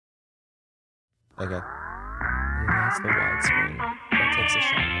Okay. Yeah, that's the widescreen. That takes a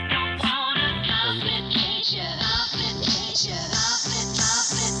shot.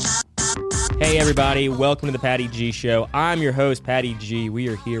 Hey everybody, welcome to the Patty G Show. I'm your host, Patty G. We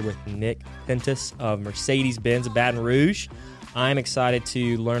are here with Nick Pentas of Mercedes-Benz of Baton Rouge. I'm excited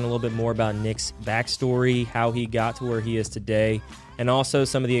to learn a little bit more about Nick's backstory, how he got to where he is today, and also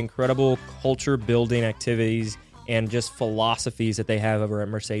some of the incredible culture-building activities and just philosophies that they have over at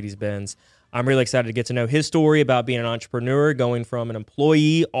Mercedes-Benz. I'm really excited to get to know his story about being an entrepreneur, going from an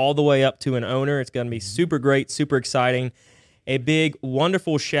employee all the way up to an owner. It's going to be super great, super exciting. A big,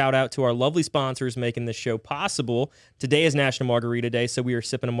 wonderful shout out to our lovely sponsors making this show possible. Today is National Margarita Day, so we are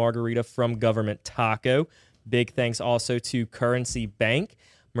sipping a margarita from Government Taco. Big thanks also to Currency Bank,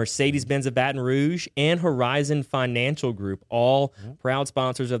 Mercedes-Benz of Baton Rouge, and Horizon Financial Group, all proud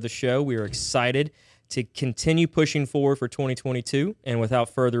sponsors of the show. We are excited to continue pushing forward for 2022. And without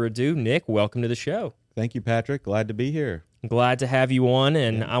further ado, Nick, welcome to the show. Thank you, Patrick. Glad to be here. Glad to have you on,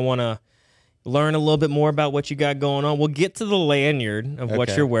 and I want to learn a little bit more about what you got going on. We'll get to the lanyard of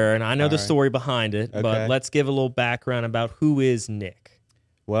what you're wearing. I know the story behind it, but let's give a little background about who is Nick.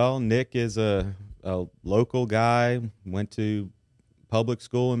 Well, Nick is a local guy, went to public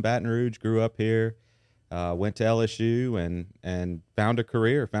school in Baton Rouge, grew up here, went to LSU and found a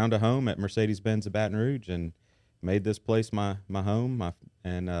career, found a home at Mercedes-Benz of Baton Rouge and made this place my home,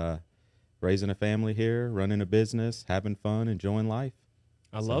 raising a family here, running a business, having fun, enjoying life.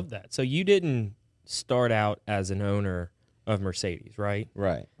 I love that. So you didn't start out as an owner of Mercedes, right?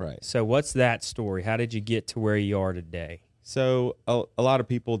 Right. So what's that story? How did you get to where you are today? So a lot of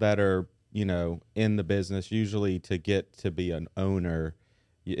people that are, in the business, usually to get to be an owner,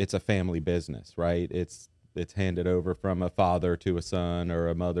 it's a family business, right? It's handed over from a father to a son or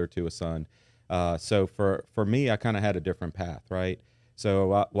a mother to a son. So for me, I kind of had a different path, right?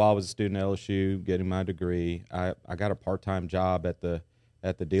 So while I was a student at LSU getting my degree, I got a part-time job at the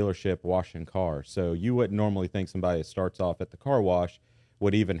dealership washing cars. So you wouldn't normally think somebody that starts off at the car wash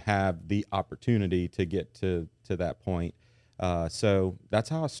would even have the opportunity to get to that point. So that's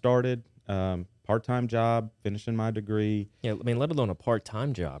how I started. Part-time job, finishing my degree. Yeah, I mean, let alone a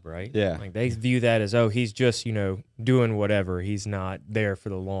part-time job, right? Yeah. Like they view that as, he's just, doing whatever. He's not there for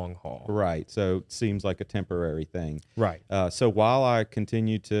the long haul. Right. So it seems like a temporary thing. Right. So while I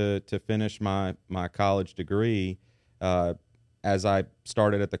continued to finish my college degree, as I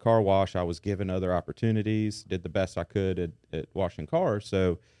started at the car wash, I was given other opportunities, did the best I could at washing cars.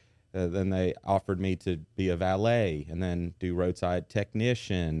 So then they offered me to be a valet and then do roadside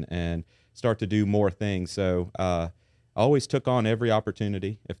technician and start to do more things. So I always took on every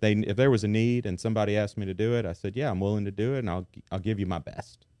opportunity. If there was a need and somebody asked me to do it, I said, yeah, I'm willing to do it, and I'll give you my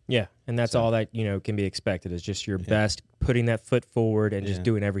best. Yeah, and that's all that can be expected is just your best, putting that foot forward and just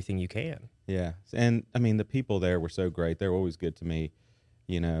doing everything you can. Yeah, and I mean the people there were so great. They were always good to me,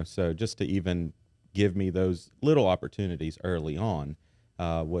 So just to even give me those little opportunities early on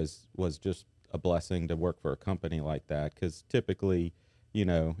was just a blessing to work for a company like that. Because typically,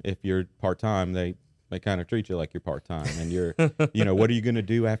 if you're part time, they kind of treat you like you're part time, and you're, what are you going to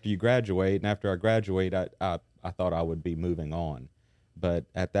do after you graduate? And after I graduate, I thought I would be moving on. But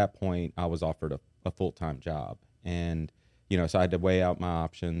at that point, I was offered a full-time job. And, so I had to weigh out my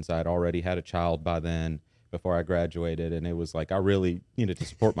options. I'd already had a child by then before I graduated. And it was like, I really needed to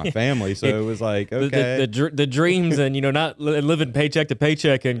support my family. So it was like, okay. The dreams and, not living paycheck to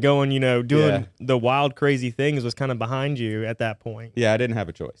paycheck and going, doing the wild, crazy things was kind of behind you at that point. Yeah, I didn't have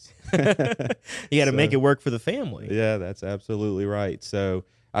a choice. You got to make it work for the family. Yeah, that's absolutely right. So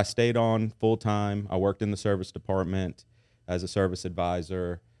I stayed on full-time. I worked in the service department as a service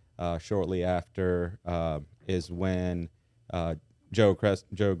advisor. Shortly after is when Joe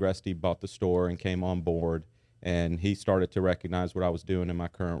Agresti bought the store and came on board, and he started to recognize what I was doing in my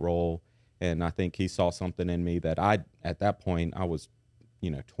current role. And I think he saw something in me that at that point, I was,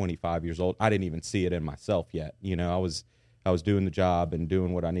 25 years old. I didn't even see it in myself yet. I was doing the job and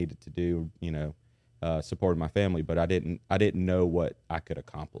doing what I needed to do, supporting my family, but I didn't know what I could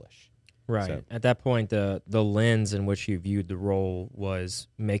accomplish. Right. So, at that point, the lens in which you viewed the role was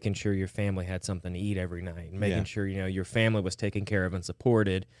making sure your family had something to eat every night, making sure, your family was taken care of and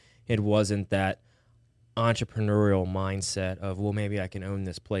supported. It wasn't that entrepreneurial mindset of, well, maybe I can own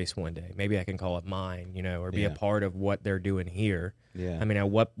this place one day. Maybe I can call it mine, or be a part of what they're doing here. Yeah. I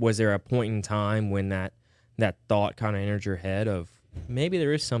mean, what was there a point in time when that thought kind of entered your head of maybe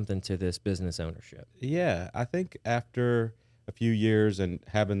there is something to this business ownership? Yeah. I think after a few years and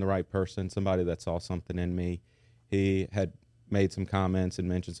having the right person, somebody that saw something in me, he had made some comments and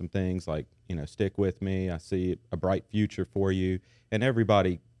mentioned some things like, stick with me. I see a bright future for you. And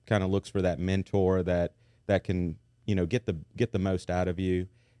everybody kind of looks for that mentor that can, get the most out of you.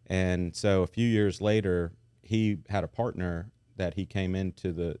 And so a few years later, he had a partner that he came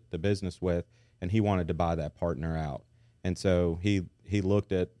into the business with, and he wanted to buy that partner out. And so he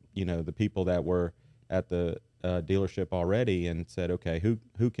looked at, the people that were at the dealership already and said, okay,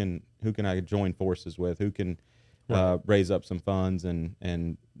 who can I join forces with? Who can raise up some funds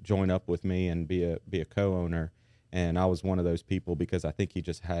and join up with me and be a co-owner? And I was one of those people because I think he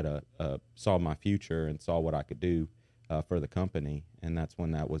just had saw my future and saw what I could do for the company. And that's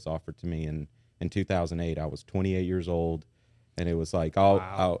when that was offered to me. And in 2008, I was 28 years old. And it was like,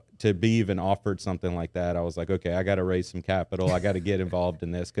 to be even offered something like that, I was like, okay, I got to raise some capital. I got to get involved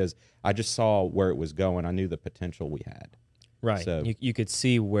in this because I just saw where it was going. I knew the potential we had. Right. So, you could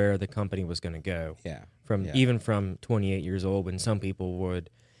see where the company was going to go. Yeah. Even from 28 years old, when some people would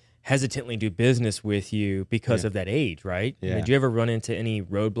hesitantly do business with you because of that age, right? Yeah. Did you ever run into any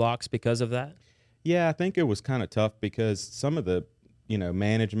roadblocks because of that? Yeah, I think it was kind of tough because some of the,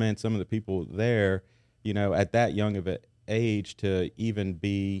 management, some of the people there, at that young of an age to even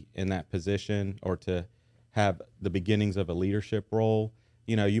be in that position or to have the beginnings of a leadership role,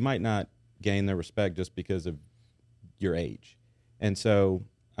 you might not gain their respect just because of your age. And so,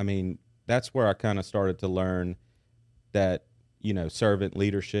 I mean, that's where I kind of started to learn that, servant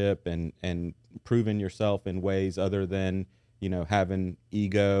leadership and proving yourself in ways other than, having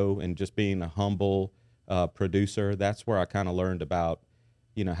ego and just being a humble producer. That's where I kind of learned about,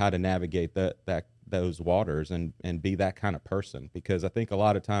 how to navigate those waters and be that kind of person. Because I think a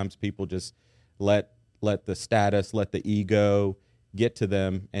lot of times people just let the status, let the ego get to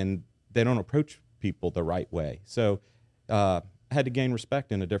them, and they don't approach people the right way. So I had to gain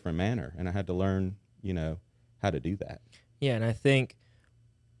respect in a different manner, and I had to learn, how to do that. Yeah, and I think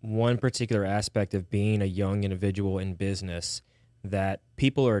one particular aspect of being a young individual in business that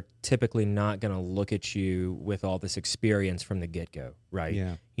people are typically not going to look at you with all this experience from the get-go, right?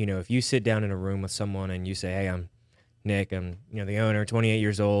 Yeah. If you sit down in a room with someone and you say, hey, I'm Nick, I'm the owner, 28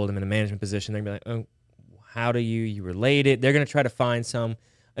 years old, I'm in a management position, they're going to be like, oh, how do you related? They're going to try to find some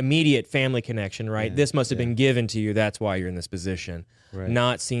immediate family connection, right? Yeah, This must have been given to you, that's why you're in this position. Right.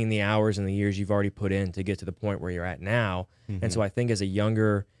 Not seeing the hours and the years you've already put in to get to the point where you're at now. Mm-hmm. And so I think as a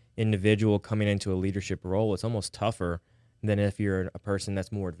younger individual coming into a leadership role, it's almost tougher than if you're a person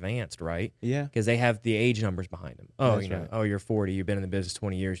that's more advanced, right? Yeah. Because they have the age numbers behind them. Oh, That's right. oh, you're 40, you've been in the business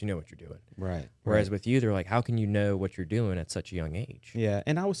 20 years, you know what you're doing. Right. Whereas right. with you, they're like, how can you know what you're doing at such a young age? Yeah,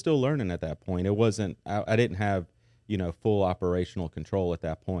 and I was still learning at that point. It wasn't, I didn't have, full operational control at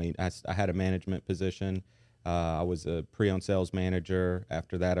that point. I had a management position. I was a pre-owned sales manager.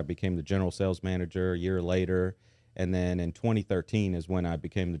 After that, I became the general sales manager a year later. And then in 2013 is when I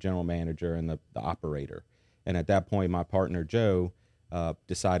became the general manager and the operator. And at that point, my partner, Joe,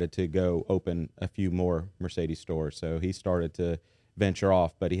 decided to go open a few more Mercedes stores. So he started to venture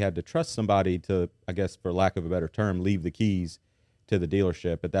off, but he had to trust somebody to, I guess, for lack of a better term, leave the keys to the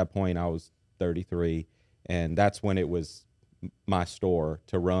dealership. At that point, I was 33, and that's when it was my store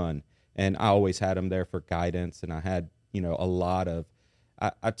to run. And I always had him there for guidance, and I had, a lot of,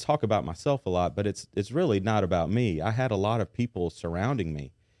 I talk about myself a lot, but it's really not about me. I had a lot of people surrounding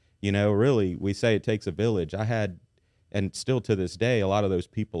me. Really, we say it takes a village. I had, and still to this day, a lot of those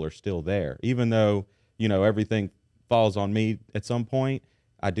people are still there. Even though, everything falls on me at some point,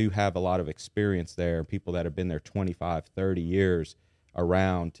 I do have a lot of experience there, people that have been there 25, 30 years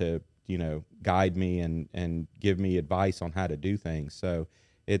around to, guide me and give me advice on how to do things. So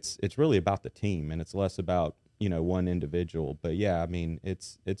it's really about the team, and it's less about, one individual. But yeah, I mean,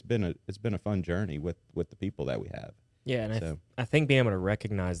 it's been a fun journey with the people that we have. Yeah, and I think being able to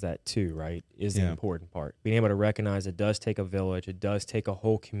recognize that too, right, is the important part. Being able to recognize it does take a village. It does take a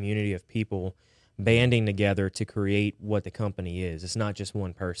whole community of people banding together to create what the company is. It's not just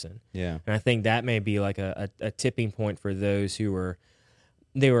one person. Yeah. And I think that may be like a tipping point for those who were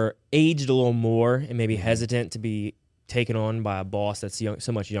aged a little more and maybe hesitant to be taken on by a boss that's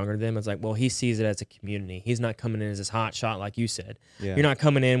so much younger than them. It's like, well, he sees it as a community. He's not coming in as this hot shot, like you said. Yeah. You're not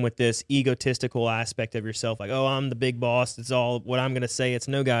coming in with this egotistical aspect of yourself, like, oh, I'm the big boss. It's all what I'm going to say. It's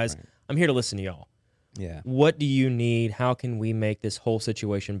no, guys, right. I'm here to listen to y'all. Yeah. What do you need? How can we make this whole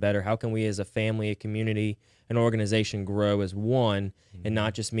situation better? How can we as a family, a community, an organization grow as one and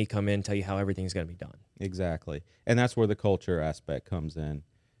not just me come in and tell you how everything's going to be done? Exactly. And that's where the culture aspect comes in,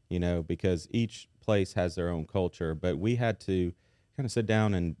 because each place has their own culture, but we had to kind of sit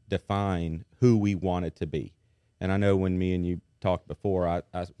down and define who we wanted to be. And I know when me and you talked before, I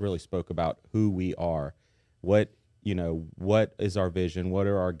really spoke about who we are. What is our vision? What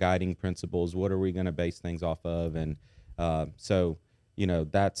are our guiding principles? What are we going to base things off of? And so,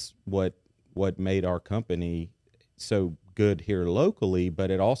 that's what made our company so good here locally,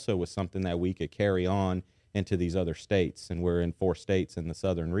 but it also was something that we could carry on into these other states. And we're in 4 states in the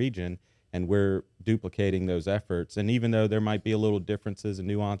southern region, and we're duplicating those efforts. And even though there might be a little differences and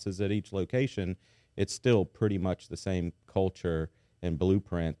nuances at each location, it's still pretty much the same culture and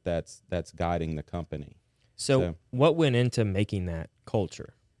blueprint that's guiding the company. So what went into making that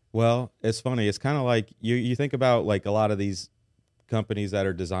culture? Well, it's funny. It's kind of like you think about like a lot of these companies that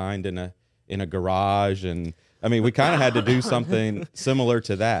are designed in a garage, and I mean, we kind of had to do something similar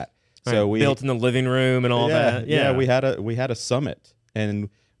to that. So we built in the living room and all that. Yeah, we had a summit, and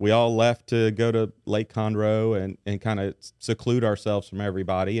we all left to go to Lake Conroe and kind of seclude ourselves from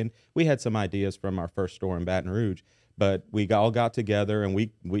everybody. And we had some ideas from our first store in Baton Rouge, but we all got together, and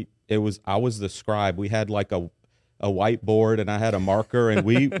I was the scribe. We had like a whiteboard, and I had a marker, and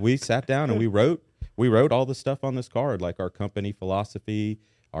we sat down and we wrote all the stuff on this card, like our company philosophy,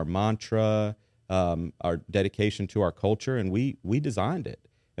 our mantra, our dedication to our culture, and we designed it.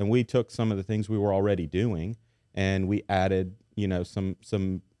 And we took some of the things we were already doing, and we added,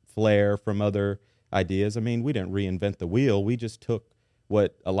 some flair from other ideas. I mean, we didn't reinvent the wheel. We just took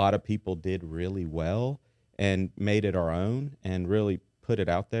what a lot of people did really well and made it our own, and really put it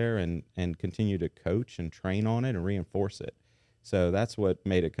out there and continue to coach and train on it and reinforce it. So that's what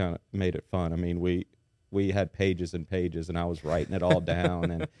made it fun. I mean, we had pages and pages, and I was writing it all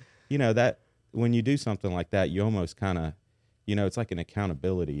down. And that when you do something like that, you almost kind of, it's like an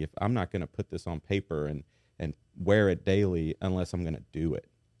accountability. If I'm not going to put this on paper and wear it daily unless I'm going to do it,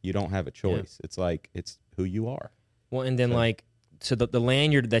 you don't have a choice. Yeah. It's like, it's who you are. Well, and then so the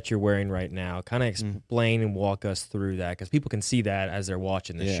lanyard that you're wearing right now, kind of explain and walk us through that, because people can see that as they're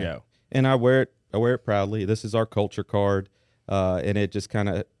watching the show. And I wear it proudly. This is our culture card, and it just kind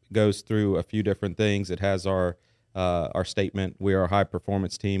of goes through a few different things. It has our statement. We are a high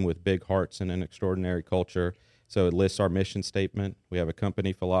performance team with big hearts and an extraordinary culture. So it lists our mission statement. We have a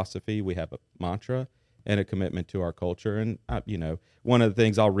company philosophy. We have a mantra and a commitment to our culture. And one of the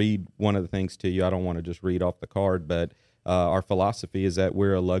things, I'll read one of the things to you. I don't want to just read off the card, but our philosophy is that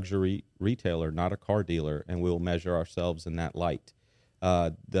we're a luxury retailer, not a car dealer, and we'll measure ourselves in that light.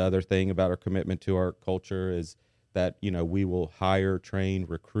 The other thing about our commitment to our culture is that, we will hire, train,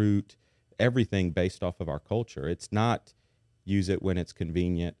 recruit, everything based off of our culture. It's not use it when it's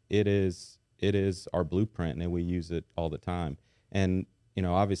convenient. It is our blueprint, and we use it all the time. And,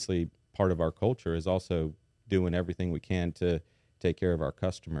 obviously part of our culture is also doing everything we can to take care of our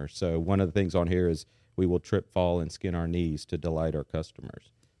customers. So one of the things on here is we will trip, fall, and skin our knees to delight our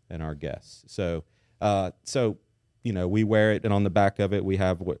customers and our guests. So we wear it, and on the back of it, we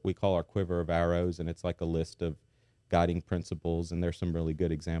have what we call our quiver of arrows, and it's like a list of guiding principles. And there's some really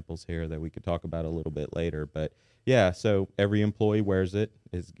good examples here that we could talk about a little bit later. But yeah, so every employee wears it,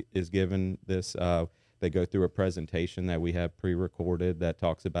 is given this. They go through a presentation that we have pre-recorded that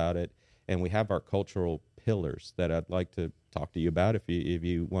talks about it, and we have our cultural pillars that I'd like to talk to you about if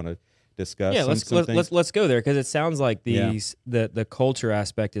you want to discuss. Yeah, let's go there, because it sounds like the culture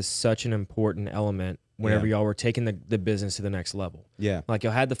aspect is such an important element whenever y'all were taking the business to the next level. Yeah, like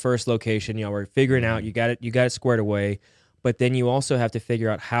y'all had the first location, y'all were figuring out you got it squared away, but then you also have to figure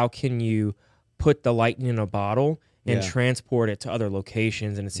out how can you put the lightning in a bottle and transport it to other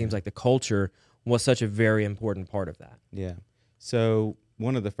locations. And it seems like the culture was such a very important part of that. Yeah. So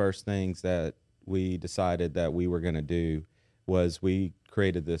one of the first things that we decided that we were going to do was we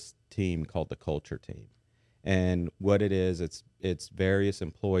created this team called the Culture Team. And what it is, it's various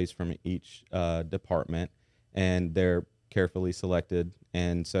employees from each department, and they're carefully selected.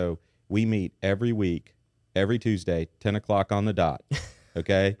 And so we meet every week, every Tuesday, 10 o'clock on the dot.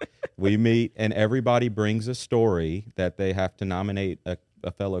 Okay? We meet, and everybody brings a story that they have to nominate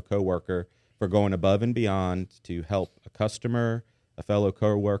a fellow coworker for going above and beyond to help a customer, a fellow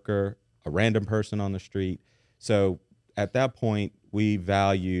coworker, a random person on the street. So at that point, we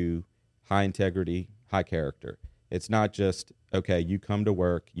value high integrity, high character. It's not just, okay, you come to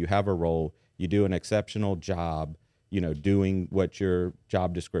work, you have a role, you do an exceptional job, doing what your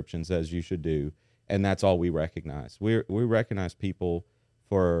job description says you should do, and that's all we recognize. We recognize people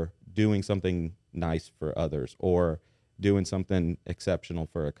for doing something nice for others or doing something exceptional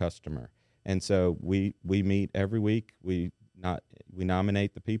for a customer. And so we meet every week. We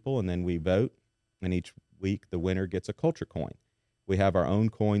nominate the people, and then we vote, and each week the winner gets a culture coin. We have our own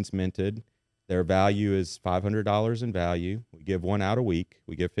coins minted. Their value is $500 in value. We give one out a week.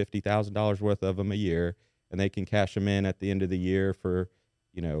 We give $50,000 worth of them a year, and they can cash them in at the end of the year for,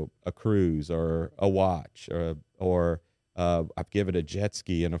 a cruise or a watch or I've given a jet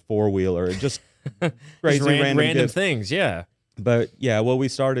ski and a four-wheeler, just crazy random gifts. things. Yeah. But yeah, what we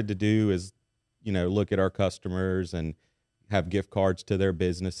started to do is, look at our customers and have gift cards to their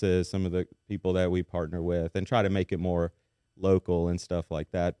businesses, some of the people that we partner with, and try to make it more local and stuff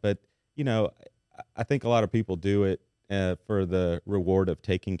like that. But, I think a lot of people do it for the reward of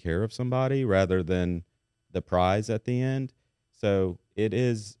taking care of somebody rather than the prize at the end. So it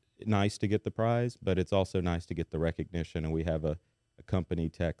is nice to get the prize, but it's also nice to get the recognition. And we have a company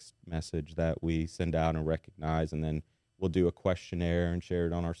text message that we send out and recognize, and then we'll do a questionnaire and share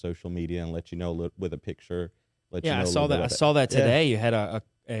it on our social media and let you know with a picture. Yeah, I saw that. I saw that today. You had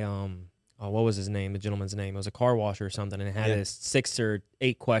what was his name? The gentleman's name. It was a car washer or something, and it had this 6 or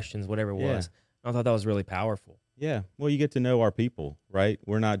 8 questions, whatever it was. I thought that was really powerful. Yeah. Well, you get to know our people, right?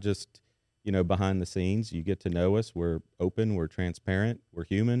 We're not just, behind the scenes. You get to know us. We're open. We're transparent. We're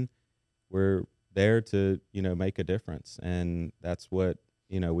human. We're there to, make a difference. And that's what,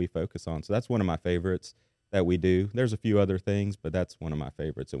 we focus on. So that's one of my favorites that we do. There's a few other things, but that's one of my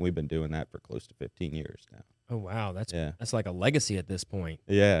favorites. And we've been doing that for close to 15 years now. Oh, wow. That's like a legacy at this point.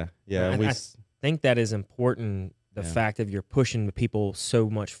 Yeah. Yeah. I think that is important, the fact that you're pushing the people so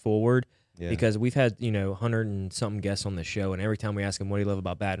much forward. Yeah. Because we've had, 100 and something guests on the show, and every time we ask them, what do you love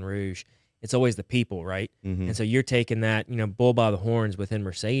about Baton Rouge? It's always the people, right? Mm-hmm. And so you're taking that, bull by the horns within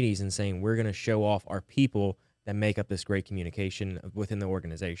Mercedes and saying, we're going to show off our people that make up this great communication within the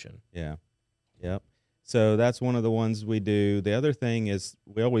organization. Yeah. Yep. So that's one of the ones we do. The other thing is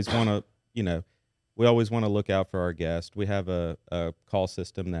we always want to, look out for our guests. We have a call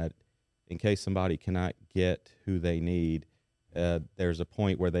system that in case somebody cannot get who they need, there's a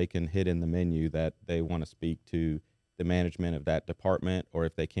point where they can hit in the menu that they want to speak to the management of that department, or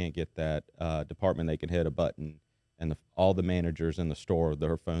if they can't get that department, they can hit a button, and all the managers in the store,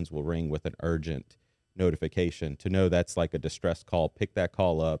 their phones will ring with an urgent notification to know that's like a distress call. Pick that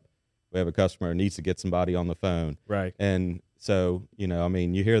call up. We have a customer who needs to get somebody on the phone. Right. And so, you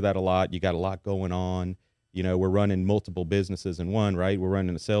hear that a lot. You got a lot going on. We're running multiple businesses in one, right? We're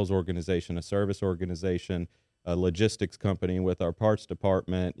running a sales organization, a service organization, a logistics company with our parts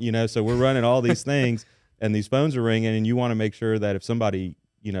department, so we're running all these things, and these phones are ringing, and you want to make sure that if somebody,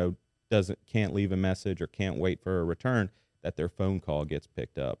 can't leave a message or can't wait for a return, that their phone call gets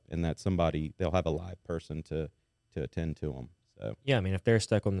picked up, and that they'll have a live person to attend to them. So yeah, if they're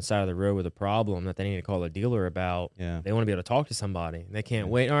stuck on the side of the road with a problem that they need to call a dealer about, they want to be able to talk to somebody. They can't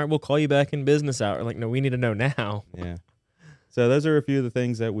wait. All right, we'll call you back in business hour. Like, no, we need to know now. Yeah. So those are a few of the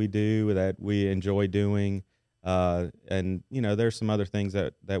things that we do that we enjoy doing. And there's some other things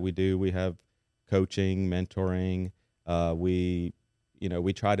that we do. We have coaching, mentoring. We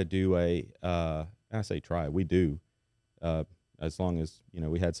try to do we do, as long as,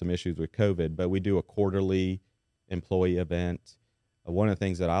 we had some issues with COVID, but we do a quarterly employee event. One of the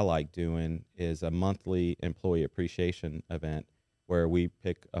things that I like doing is a monthly employee appreciation event where we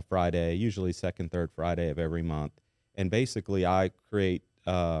pick a Friday, usually second, third Friday of every month. And basically I create,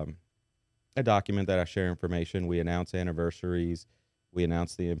 a document that I share information. We announce anniversaries. We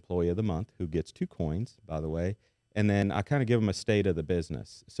announce the employee of the month, who gets 2 coins, by the way. And then I kind of give them a state of the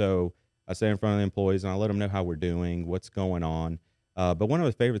business. So I stay in front of the employees and I let them know how we're doing, what's going on. But one of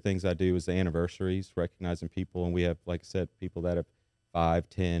the favorite things I do is the anniversaries, recognizing people. And we have, like I said, people that have 5,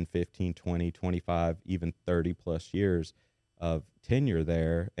 10, 15, 20, 25, even 30 plus years of tenure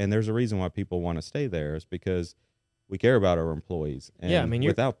there. And there's a reason why people want to stay there, is because we care about our employees. And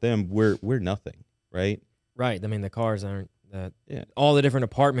without them, we're nothing, right? Right. The cars aren't all the different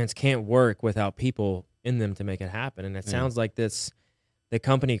departments can't work without people in them to make it happen. And it sounds like the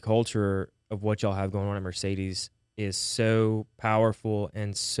company culture of what y'all have going on at Mercedes is so powerful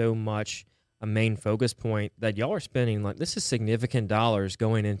and so much a main focus point that y'all are spending. Like, this is significant dollars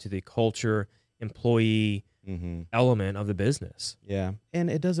going into the culture, employee element of the business. Yeah. And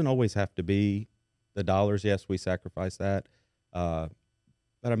it doesn't always have to be the dollars. Yes, we sacrifice that. But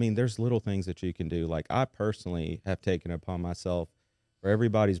there's little things that you can do. Like, I personally have taken it upon myself, for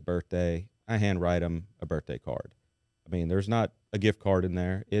everybody's birthday, I handwrite them a birthday card. There's not a gift card in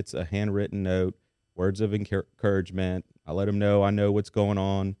there. It's a handwritten note, words of encouragement. I let them know I know what's going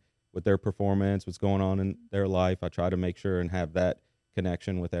on with their performance, what's going on in their life. I try to make sure and have that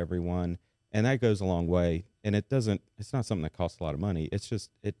connection with everyone. And that goes a long way. And it's not something that costs a lot of money. It's just,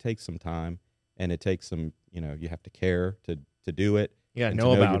 it takes some time, and it takes some, you have to care to do it. You got to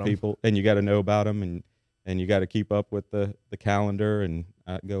know about your people, and you got to know about them, and you got to keep up with the calendar, and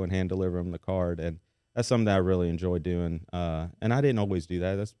go and hand deliver them the card. And that's something that I really enjoy doing. And I didn't always do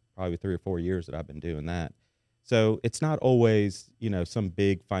that. That's probably 3 or 4 years that I've been doing that. So it's not always, some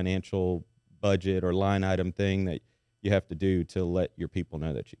big financial budget or line item thing that you have to do to let your people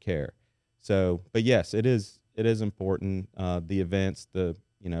know that you care. So, but yes, it is is important. The events,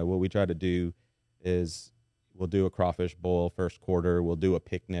 what we try to do is we'll do a crawfish boil first quarter. We'll do a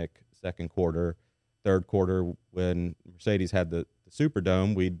picnic second quarter. Third quarter, when Mercedes had the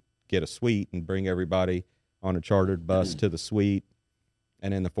Superdome, we'd get a suite and bring everybody on a chartered bus to the suite.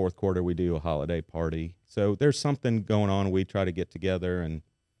 And in the fourth quarter, we do a holiday party. So there's something going on. We try to get together and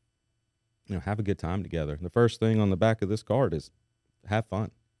have a good time together. The first thing on the back of this card is have fun.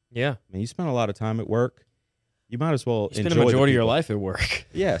 Yeah. I mean, you spend a lot of time at work. You might as well spend enjoy a majority the of your people. life at work.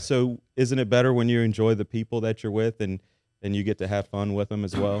 Yeah. So isn't it better when you enjoy the people that you're with and you get to have fun with them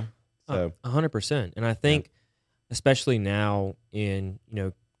as well? So 100%. And I think, especially now in,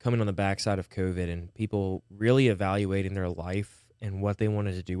 coming on the backside of COVID and people really evaluating their life and what they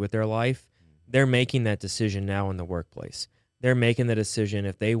wanted to do with their life, they're making that decision now in the workplace. They're making the decision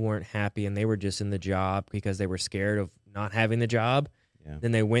if they weren't happy and they were just in the job because they were scared of not having the job,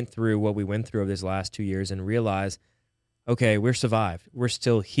 then they went through what we went through over these last 2 years and realized, okay, we're survived. We're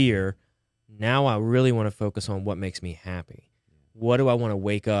still here. Now I really want to focus on what makes me happy. What do I want to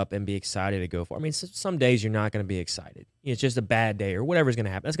wake up and be excited to go for? I mean, some days you're not going to be excited. It's just a bad day or whatever's going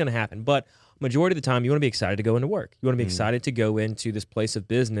to happen. That's going to happen. But majority of the time, you want to be excited to go into work. You want to be excited to go into this place of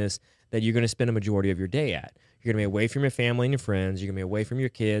business that you're going to spend a majority of your day at. You're going to be away from your family and your friends. You're going to be away from your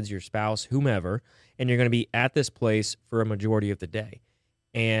kids, your spouse, whomever, and you're going to be at this place for a majority of the day.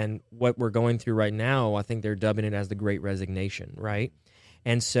 And what we're going through right now, I think they're dubbing it as the Great Resignation, right?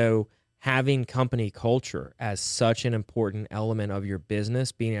 And so having company culture as such an important element of your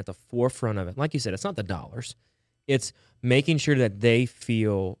business, being at the forefront of it. Like you said, it's not the dollars. It's making sure that they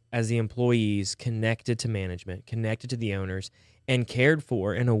feel, as the employees, connected to management, connected to the owners, and cared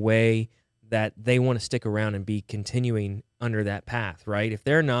for in a way that they want to stick around and be continuing under that path, right? If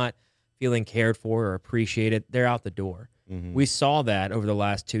they're not feeling cared for or appreciated, they're out the door. We saw that over the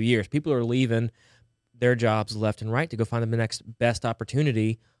last 2 years. People are leaving their jobs left and right to go find them the next best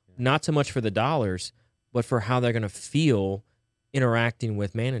opportunity, not so much for the dollars, but for how they're going to feel interacting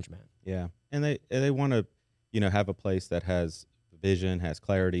with management. Yeah, and they want to, have a place that has vision, has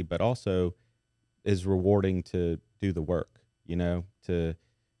clarity, but also is rewarding to do the work.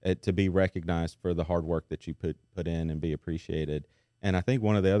 To be recognized for the hard work that you put in and be appreciated. And I think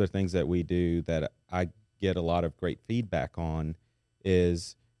one of the other things that we do that I get a lot of great feedback on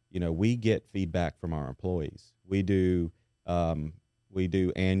is, we get feedback from our employees. We do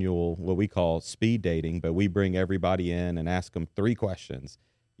annual, what we call speed dating, but we bring everybody in and ask them 3 questions.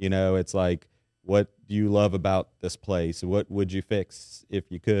 It's like, what do you love about this place? What would you fix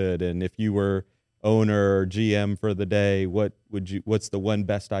if you could? And if you were owner or GM for the day, what's the one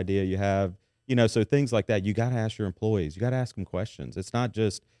best idea you have? So things like that, you got to ask your employees. You got to ask them questions. It's not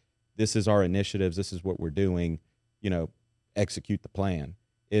just, this is our initiatives, this is what we're doing, execute the plan.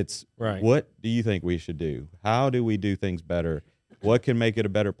 It's right. What do you think we should do? How do we do things better? What can make it a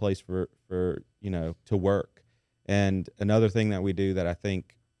better place for to work? And another thing that we do that I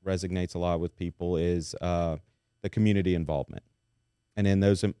think resonates a lot with people is the community involvement. And in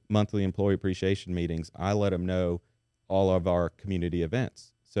those monthly employee appreciation meetings, I let them know all of our community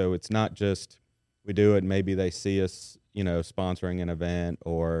events. So it's not just we do it, maybe they see us, sponsoring an event,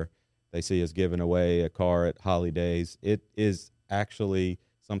 or they see us giving away a car at holidays. It is actually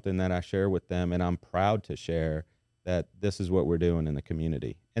something that I share with them, and I'm proud to share that this is what we're doing in the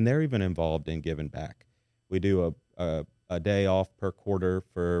community. And they're even involved in giving back. We do a day off per quarter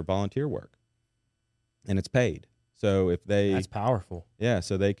for volunteer work, and it's paid. So if that's powerful. Yeah,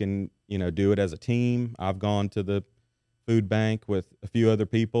 so they can, do it as a team. I've gone to the food bank with a few other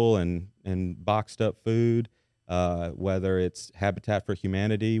people and boxed up food, whether it's Habitat for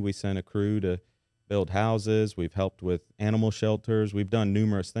Humanity. We sent a crew to build houses. We've helped with animal shelters. We've done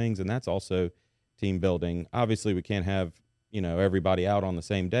numerous things, and that's also team building. Obviously, we can't have, everybody out on the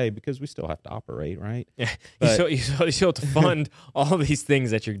same day because we still have to operate, right? Yeah, you still have to fund all these things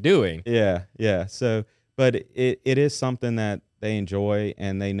that you're doing. Yeah. So, but it is something that they enjoy,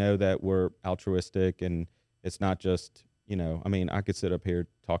 and they know that we're altruistic, and it's not just, I could sit up here,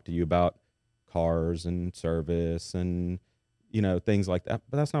 talk to you about cars and service and, things like that,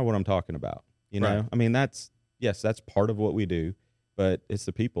 but that's not what I'm talking about. Right. That's part of what we do, but it's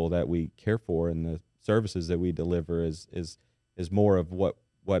the people that we care for, and the services that we deliver is more of what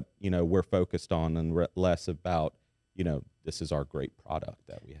we're focused on, and less about, this is our great product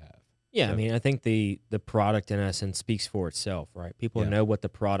that we have. Yeah, So, I think the product in essence speaks for itself, right? People know what the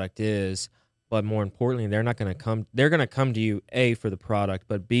product is, but more importantly, they're going to come to you, A, for the product,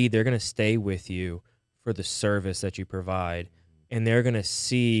 but B, they're going to stay with you for the service that you provide. And they're going to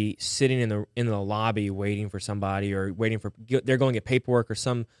see sitting in the lobby waiting for somebody, or they're going to get paperwork or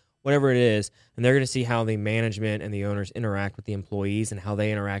some whatever it is, and they're going to see how the management and the owners interact with the employees and how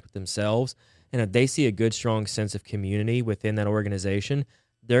they interact with themselves. And if they see a good, strong sense of community within that organization,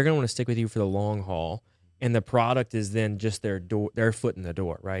 they're going to want to stick with you for the long haul. And the product is then just their foot in the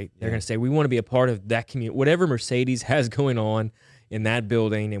door, right? They're Yeah. going to say, we want to be a part of that community. Whatever Mercedes has going on in that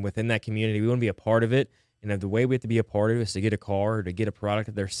building and within that community, we want to be a part of it. And if the way we have to be a part of it is to get a car or to get a product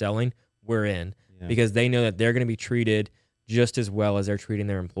that they're selling, we're in. Yeah. Because they know that they're going to be treated just as well as they're treating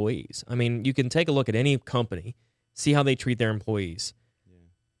their employees. I mean, you can take a look at any company, see how they treat their employees.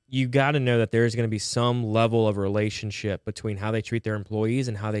 You got to know that there's going to be some level of relationship between how they treat their employees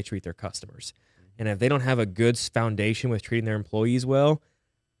and how they treat their customers. And if they don't have a good foundation with treating their employees well,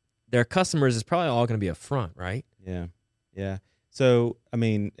 their customers is probably all going to be up front, right? Yeah. Yeah. So, I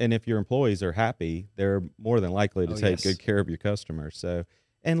mean, and if your employees are happy, they're more than likely to take good care of your customers. So,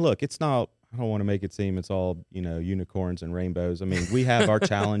 and look, it's not, I don't want to make it seem it's all, unicorns and rainbows. I mean, we have our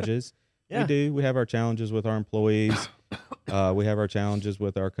challenges. Yeah. We do. We have our challenges with our employees. We have our challenges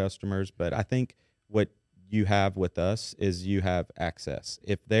with our customers. But I think what you have with us is you have access.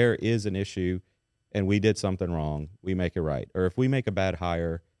 If there is an issue and we did something wrong, we make it right. Or if we make a bad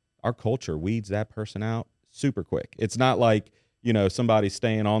hire, our culture weeds that person out super quick. It's not like, somebody's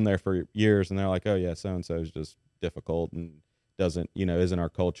staying on there for years and they're like, oh yeah, so-and-so is just difficult and doesn't, isn't our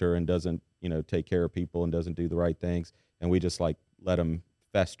culture and doesn't, take care of people and doesn't do the right things. And we just like let them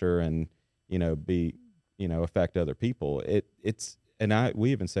fester and, be, affect other people.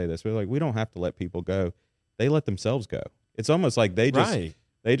 We even say this, we're like, we don't have to let people go. They let themselves go. It's almost like they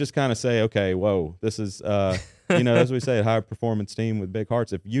just kind of say, okay, whoa, this is, as we say, a high performance team with big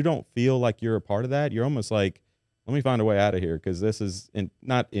hearts. If you don't feel like you're a part of that, you're almost like, let me find a way out of here. Cause this is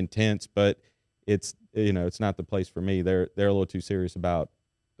not intense, but it's, it's not the place for me. They're a little too serious about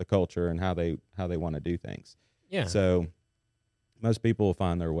the culture and how they want to do things. Yeah. So most people will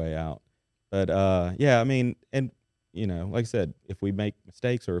find their way out. But yeah, I mean, and like I said, if we make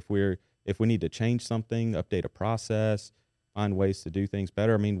mistakes or if we need to change something, update a process, find ways to do things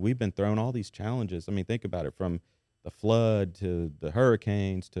better. I mean, we've been thrown all these challenges. I mean, think about it, from the flood to the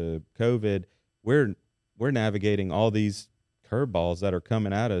hurricanes to COVID. We're navigating all these curveballs that are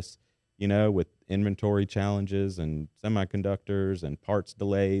coming at us, with inventory challenges and semiconductors and parts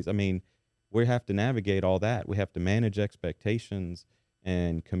delays. I mean, we have to navigate all that. We have to manage expectations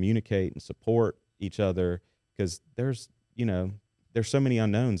and communicate and support each other, because there's so many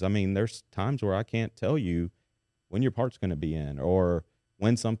unknowns. I mean, there's times where I can't tell you when your part's going to be in or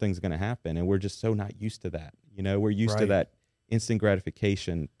when something's going to happen. And we're just so not used to that. We're used to that instant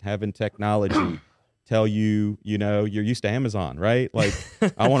gratification, having technology tell you, you're used to Amazon, right? Like,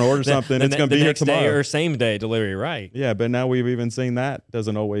 I want to order something, it's going to be here tomorrow. Next day or same day delivery, right? Yeah, but now we've even seen that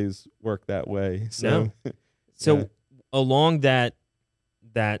doesn't always work that way. So, no. So along that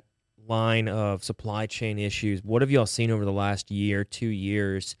line of supply chain issues, what have y'all seen over the last year, 2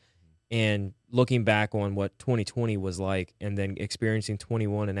 years, and looking back on what 2020 was like and then experiencing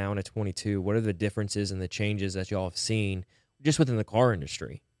 21 and now into 22, what are the differences and the changes that y'all have seen just within the car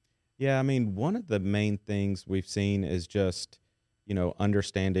industry? Yeah, I mean, one of the main things we've seen is just,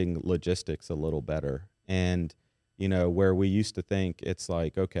 understanding logistics a little better. And, where we used to think it's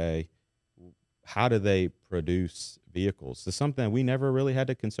like, okay, how do they produce vehicles? It's something we never really had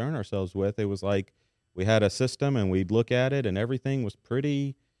to concern ourselves with. It was like we had a system and we'd look at it and everything was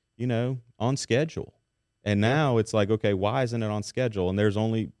pretty, on schedule. And now it's like, okay, why isn't it on schedule? And there's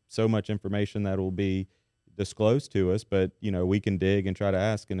only so much information that will be disclosed to us, but we can dig and try to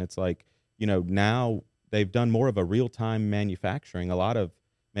ask. And it's like, now they've done more of a real-time manufacturing. A lot of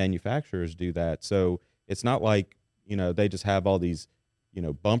manufacturers do that. So it's not like, they just have all these,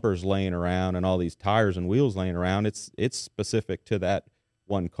 bumpers laying around and all these tires and wheels laying around. It's specific to that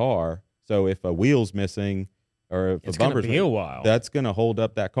one car. So if a wheel's missing or if it's a bumper's gonna be a while, that's going to hold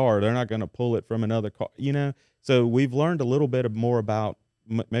up that car. They're not going to pull it from another car, So we've learned a little bit more about,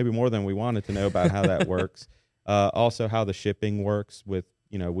 maybe more than we wanted to know, about how that works. Also how the shipping works with,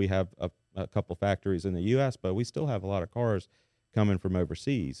 we have a couple factories in the U.S., but we still have a lot of cars coming from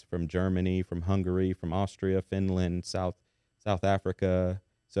overseas, from Germany, from Hungary, from Austria, Finland, South Africa.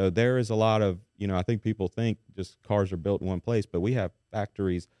 So there is a lot of, I think people think just cars are built in one place, but we have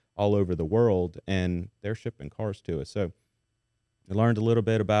factories all over the world and they're shipping cars to us. So I learned a little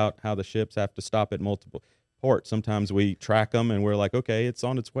bit about how the ships have to stop at multiple ports. Sometimes we track them and we're like, okay, it's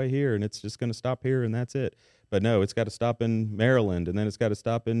on its way here and it's just going to stop here and that's it. But no, it's got to stop in Maryland and then it's got to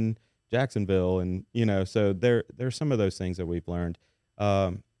stop in Jacksonville. And, so there's some of those things that we've learned.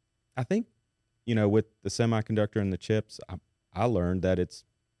 I think, with the semiconductor and the chips, I learned that it's,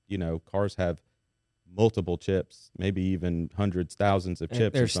 cars have multiple chips, maybe even hundreds, thousands of And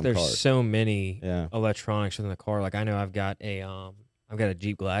chips in some there's cars. so many Yeah. electronics in the car. Like I know I've got a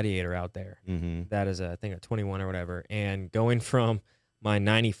Jeep Gladiator out there. Mm-hmm. That is I think a 21 or whatever. And going from my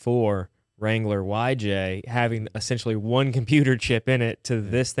 94 Wrangler YJ having essentially one computer chip in it to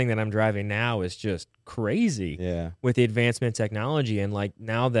this thing that I'm driving now is just crazy. Yeah. With the advancement technology, and like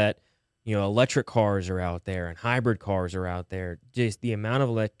now that electric cars are out there and hybrid cars are out there, just the amount of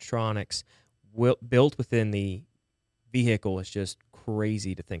electronics built within the vehicle is just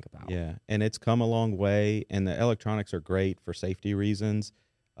crazy to think about. Yeah, and it's come a long way, and the electronics are great for safety reasons.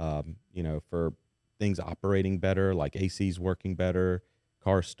 For things operating better, like AC's working better,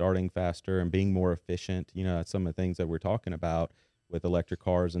 cars starting faster, and being more efficient. That's some of the things that we're talking about with electric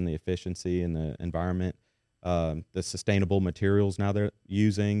cars and the efficiency and the environment. The sustainable materials now they're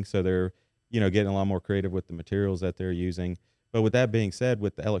using, so they're getting a lot more creative with the materials that they're using. But with that being said,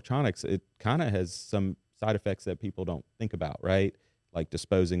 with the electronics, it kind of has some side effects that people don't think about, right? Like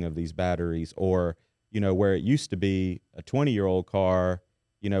disposing of these batteries, or where it used to be a 20-year-old car,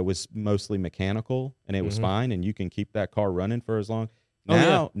 was mostly mechanical and it was fine, and you can keep that car running for as long.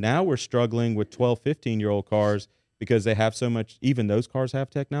 Now we're struggling with 12, 15-year-old cars because they have so much. Even those cars have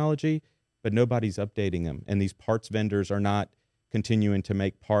technology, but nobody's updating them, and these parts vendors are not continuing to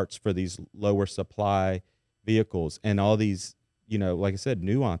make parts for these lower supply vehicles and all these, like I said,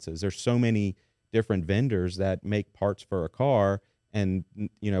 nuances. There's so many different vendors that make parts for a car, and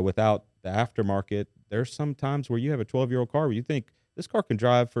without the aftermarket, there's some times where you have a 12-year-old car where you think this car can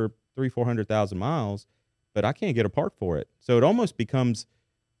drive for 300,000-400,000 miles, but I can't get a part for it. So it almost becomes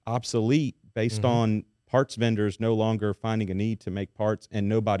obsolete based on parts vendors no longer finding a need to make parts and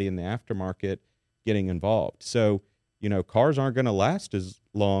nobody in the aftermarket getting involved. So cars aren't going to last as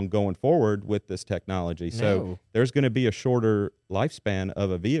long going forward with this technology. No. So there's going to be a shorter lifespan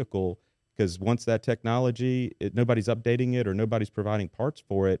of a vehicle, because once that technology, nobody's updating it or nobody's providing parts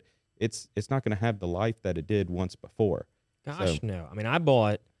for it, it's not going to have the life that it did once before. Gosh, no. I mean, I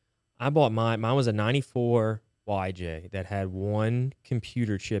bought mine was a 94 YJ that had one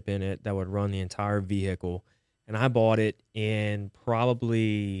computer chip in it that would run the entire vehicle. And I bought it in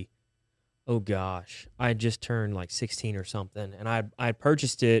probably, oh gosh, I had just turned like 16 or something. And I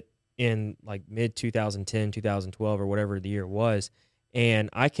purchased it in like mid 2010, 2012 or whatever the year was. And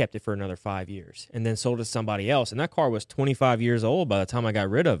I kept it for another 5 years and then sold it to somebody else. And that car was 25 years old by the time I got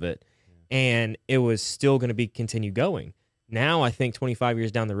rid of it. And it was still going to be continue going. Now I think 25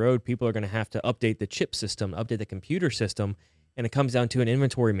 years down the road, people are going to have to update the chip system, update the computer system, and it comes down to an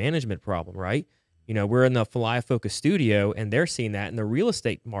inventory management problem, right? We're in the Falia Focus studio, and they're seeing that in the real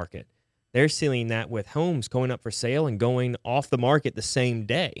estate market. They're seeing that with homes going up for sale and going off the market the same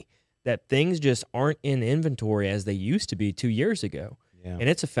day, that things just aren't in inventory as they used to be 2 years ago. Yeah. And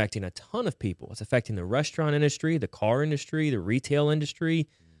it's affecting a ton of people. It's affecting the restaurant industry, the car industry, the retail industry,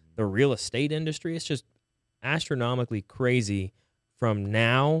 the real estate industry. It's just astronomically crazy from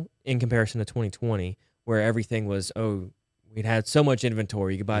now in comparison to 2020, where everything was, we'd had so much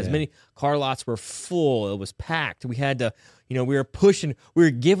inventory. You could buy as many. Car lots were full. It was packed. We had to, we were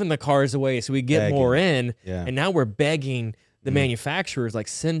giving the cars away so we get more in. Yeah. And now we're begging the manufacturers, like,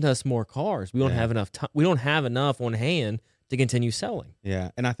 send us more cars. We don't have enough time. We don't have enough on hand to continue selling. Yeah.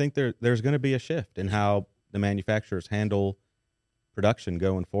 And I think there's going to be a shift in how the manufacturers handle production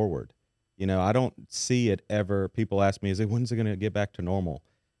going forward. I don't see it ever. People ask me, when's it going to get back to normal?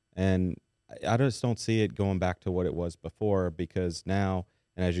 And I just don't see it going back to what it was before, because now,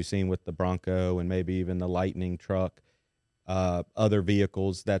 and as you've seen with the Bronco and maybe even the Lightning truck, other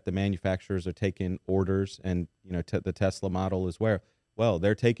vehicles that the manufacturers are taking orders, and the Tesla model as well,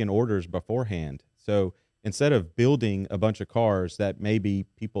 they're taking orders beforehand. So instead of building a bunch of cars that maybe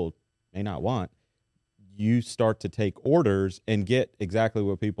people may not want, you start to take orders and get exactly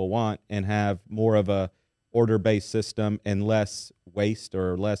what people want and have more of a order-based system and less waste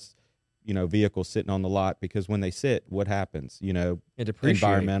or less, vehicles sitting on the lot, because when they sit, what happens?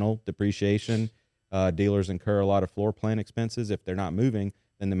 Environmental depreciation. Dealers incur a lot of floor plan expenses. If they're not moving,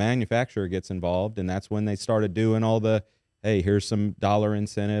 then the manufacturer gets involved, and that's when they started doing all the, hey, here's some dollar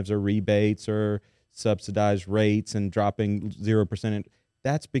incentives or rebates or subsidized rates and dropping 0%.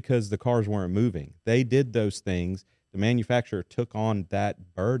 That's because the cars weren't moving. They did those things. The manufacturer took on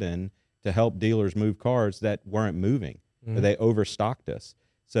that burden to help dealers move cars that weren't moving. They overstocked us.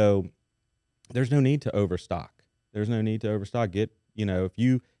 So there's no need to overstock. Get, if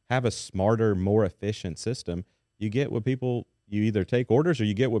you have a smarter, more efficient system, you get what people, you either take orders or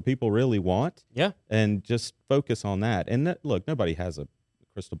you get what people really want. Yeah. And just focus on that. And look, nobody has a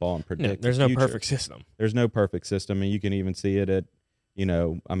crystal ball and predict. There's no perfect system. There's no perfect system. And you can even see it at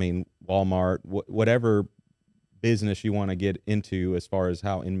I mean, Walmart, whatever business you want to get into as far as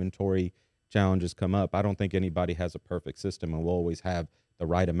how inventory challenges come up. I don't think anybody has a perfect system, and we'll always have the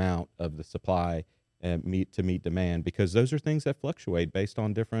right amount of the supply and meet demand, because those are things that fluctuate based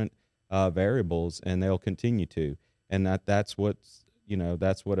on different variables, and they'll continue to. And that's that's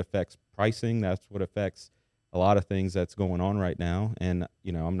what affects pricing. That's what affects a lot of things that's going on right now. And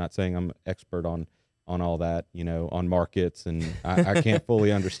I'm not saying I'm expert on all that, on markets, and I can't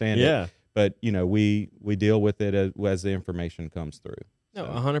fully understand Yeah. it. But we deal with it as the information comes through. No,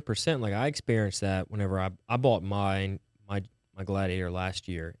 100%. Like I experienced that whenever I bought my Gladiator last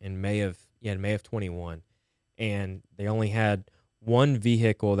year in May of 21, and they only had one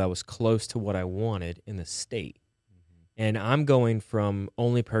vehicle that was close to what I wanted in the state. And I'm going from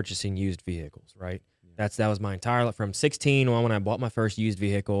only purchasing used vehicles, right? Yeah. That was my entire, from 16 when I bought my first used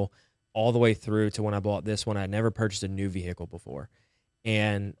vehicle all the way through to when I bought this one. I'd never purchased a new vehicle before.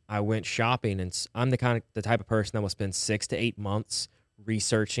 And I went shopping, and I'm the type of person that will spend 6 to 8 months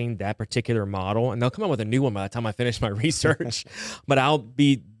researching that particular model, and they'll come up with a new one by the time I finish my research. But I'll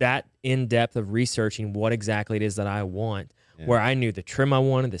be that in depth of researching what exactly it is that I want, where I knew the trim I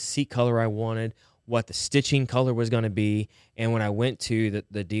wanted, the seat color I wanted, what the stitching color was going to be. And when I went to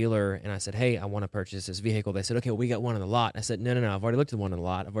the dealer and I said, hey, I want to purchase this vehicle, they said, okay, well, we got one in the lot. I said, no, I've already looked at the one in the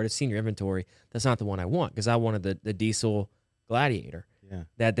lot. I've already seen your inventory. That's not the one I want, because I wanted the diesel Gladiator. Yeah.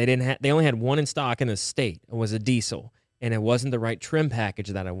 That they only had one in stock in the state. It was a diesel, and it wasn't the right trim package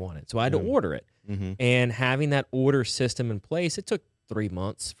that I wanted. So I had to order it. Mm-hmm. And having that order system in place, it took 3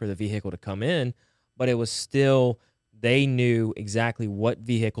 months for the vehicle to come in, but it was still, they knew exactly what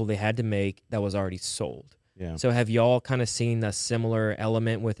vehicle they had to make that was already sold. Yeah. So have y'all kind of seen the similar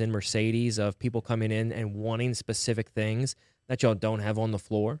element within Mercedes of people coming in and wanting specific things that y'all don't have on the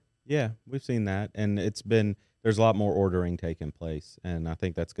floor? Yeah, we've seen that, and there's a lot more ordering taking place, and I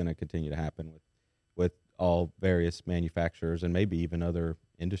think that's going to continue to happen with all various manufacturers and maybe even other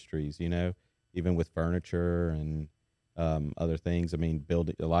industries, even with furniture and other things. I mean,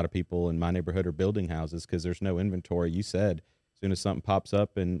 a lot of people in my neighborhood are building houses because there's no inventory. You said as soon as something pops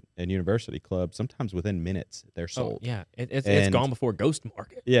up in University Club, sometimes within minutes they're sold. Oh, yeah, it's gone before Ghost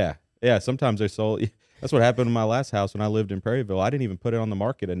Market. Yeah, sometimes they're sold. That's what happened in my last house when I lived in Prairieville. I didn't even put it on the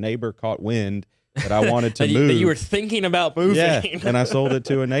market. A neighbor caught wind that I wanted to move. That you were thinking about moving. Yeah, and I sold it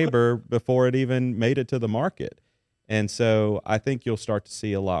to a neighbor before it even made it to the market. And so I think you'll start to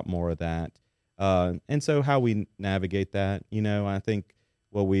see a lot more of that. And so how we navigate that, I think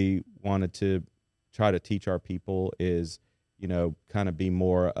what we wanted to try to teach our people is, kind of be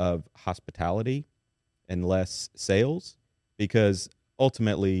more of hospitality and less sales, because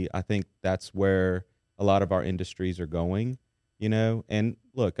ultimately I think that's where a lot of our industries are going, and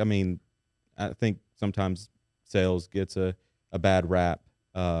look, I mean, I think sometimes sales gets a bad rap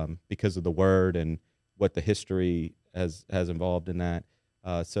because of the word and what the history has involved in that.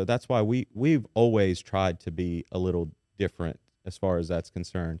 So that's why we've always tried to be a little different as far as that's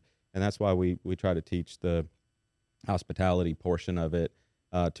concerned. And that's why we try to teach the hospitality portion of it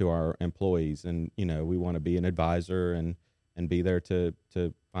to our employees. And, we want to be an advisor and be there to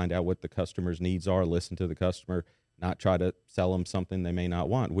find out what the customer's needs are, listen to the customer, not try to sell them something they may not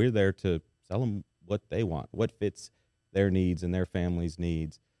want. We're there to sell them what they want, what fits their needs and their family's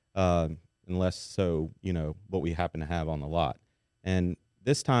needs, unless so, what we happen to have on the lot. And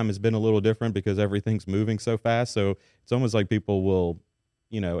this time has been a little different because everything's moving so fast. So it's almost like people will,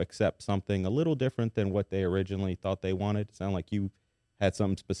 accept something a little different than what they originally thought they wanted. It sounded like you had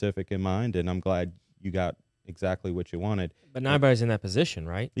something specific in mind, and I'm glad you got exactly what you wanted. But not everybody's in that position,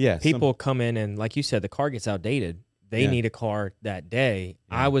 right? Yeah. People come in and, like you said, the car gets outdated. They need a car that day.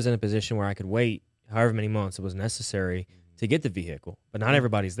 Yeah. I was in a position where I could wait however many months it was necessary to get the vehicle, but not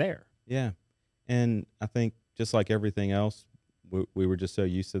everybody's there. Yeah. And I think just like everything else, we were just so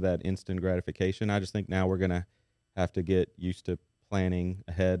used to that instant gratification. I just think now we're going to have to get used to planning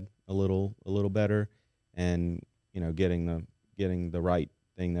ahead a little better, and getting the right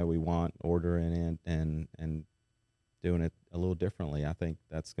thing that we want, ordering it and doing it a little differently. I think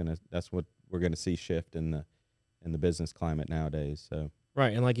that's what we're going to see shift in the business climate nowadays. So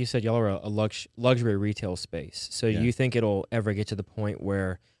right, and like you said, y'all are a luxury retail space. So you think it'll ever get to the point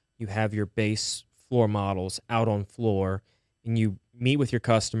where you have your base floor models out on floor, and you meet with your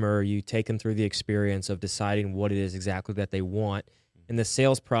customer, you take them through the experience of deciding what it is exactly that they want, and the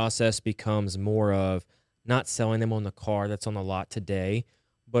sales process becomes more of not selling them on the car that's on the lot today,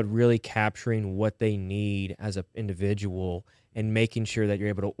 but really capturing what they need as an individual and making sure that you're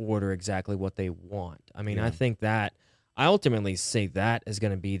able to order exactly what they want. I mean, I think that I ultimately say that is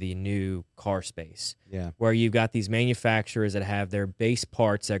going to be the new car space, Yeah. where you've got these manufacturers that have their base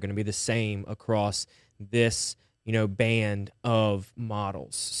parts that are going to be the same across this, band of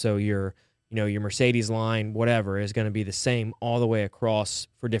models. So your Mercedes line, whatever, is going to be the same all the way across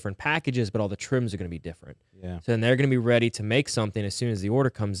for different packages, but all the trims are going to be different. Yeah. So then they're going to be ready to make something as soon as the order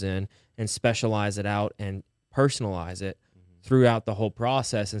comes in and specialize it out and personalize it throughout the whole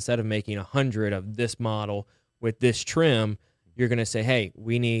process. Instead of making 100 of this model with this trim, you're going to say, hey,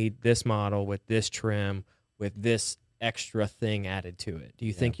 we need this model with this trim with this extra thing added to it. Do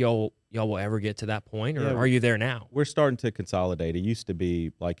you think y'all will ever get to that point, or are you there now? We're starting to consolidate. It used to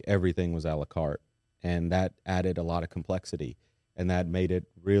be like everything was a la carte, and that added a lot of complexity, and that made it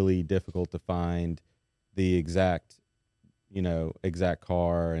really difficult to find the exact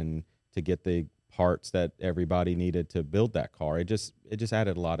car and to get the parts that everybody needed to build that car. It just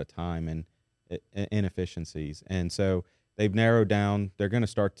added a lot of time and inefficiencies. And so they've narrowed down. They're going to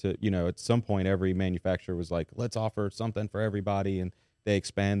start to, at some point, every manufacturer was like, let's offer something for everybody. And they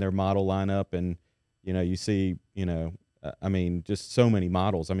expand their model lineup. And, you see, just so many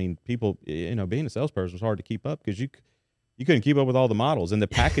models. I mean, people, being a salesperson was hard to keep up because you couldn't keep up with all the models. And the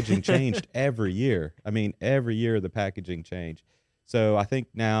packaging changed every year. I mean, every year the packaging changed. So I think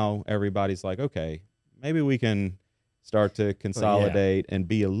now everybody's like, okay, maybe we can start to consolidate and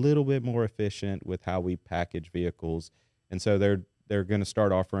be a little bit more efficient with how we package vehicles. And so they're going to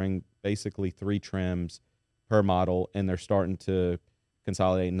start offering basically 3 trims per model, and they're starting to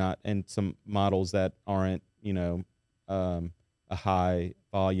consolidate and some models that aren't, a high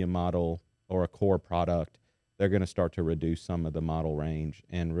volume model or a core product. They're going to start to reduce some of the model range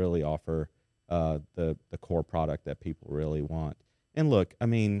and really offer the core product that people really want. And look, I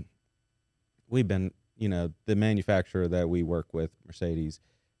mean, we've been, the manufacturer that we work with, Mercedes,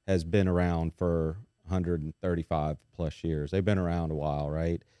 has been around for 135 plus years. They've been around a while,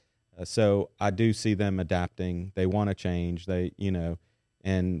 right? So I do see them adapting. They want to change.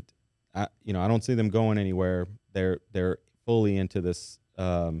 And I don't see them going anywhere. They're fully into this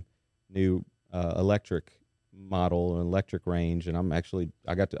new electric model and electric range, and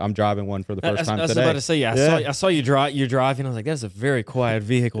I'm driving one for the first time today. I was about to say, I saw you you're driving. I was like, that's a very quiet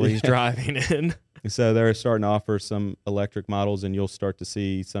vehicle he's driving in. So they're starting to offer some electric models, and you'll start to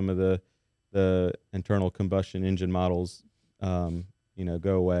see some of the internal combustion engine models, go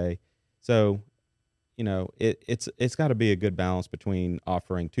away. So, it's got to be a good balance between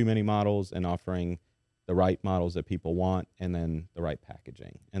offering too many models and offering the right models that people want, and then the right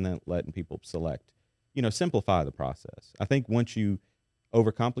packaging, and then letting people select. Simplify the process. I think once you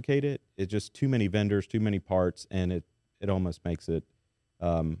overcomplicate it, it's just too many vendors, too many parts, and it almost makes it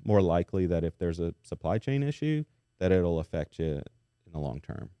more likely that if there's a supply chain issue, that it'll affect you in the long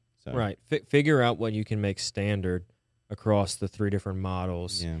term. So. Right. Figure out what you can make standard across the 3 different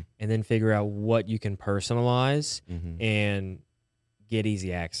models, and then figure out what you can personalize and get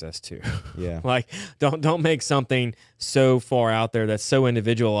easy access to. Yeah. Like, don't make something so far out there that's so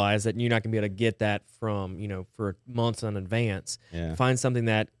individualized that you're not gonna be able to get that from, for months in advance. Yeah. Find something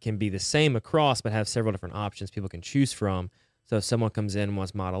that can be the same across but have several different options people can choose from. So if someone comes in and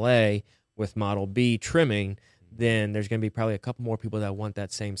wants Model A with Model B trimming, then there's gonna be probably a couple more people that want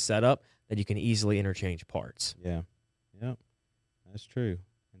that same setup that you can easily interchange parts. Yeah. Yep. That's true.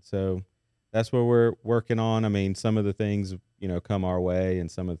 And so that's what we're working on. I mean, some of the things, come our way,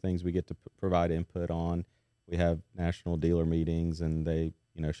 and some of the things we get to provide input on. We have national dealer meetings, and they,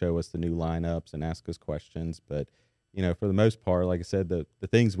 show us the new lineups and ask us questions. But, for the most part, like I said, the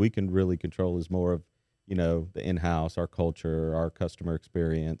things we can really control is more of, the in-house, our culture, our customer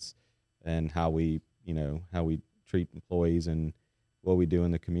experience, and how we treat employees and what we do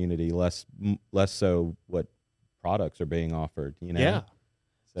in the community. Less so what products are being offered. Yeah.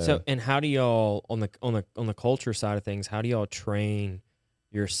 So, and how do y'all on the culture side of things? How do y'all train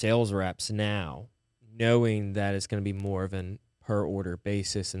your sales reps now, knowing that it's going to be more of an per order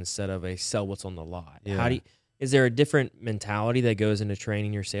basis instead of a sell what's on the lot? Yeah. Is there a different mentality that goes into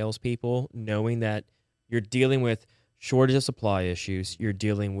training your salespeople, knowing that you're dealing with shortage of supply issues, you're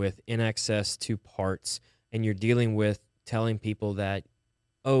dealing with inaccess to parts, and you're dealing with telling people that,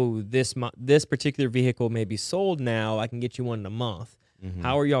 oh, this particular vehicle may be sold now, I can get you one in a month. Mm-hmm.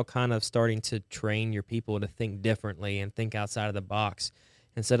 How are y'all kind of starting to train your people to think differently and think outside of the box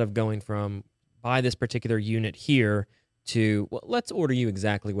instead of going from buy this particular unit here to, well, let's order you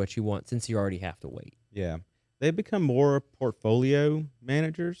exactly what you want since you already have to wait? Yeah. They've become more portfolio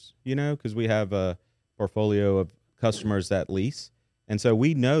managers, because we have a portfolio of customers that lease. And so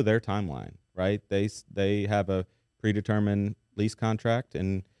we know their timeline, right? They have a predetermined lease contract.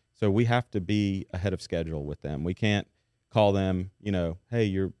 And so we have to be ahead of schedule with them. We can't call them, hey,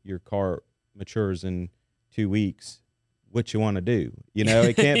 your car matures in 2 weeks. What you want to do?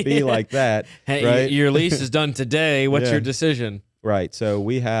 It can't be like that, Hey, right? your lease is done today. What's Yeah. your decision? Right. So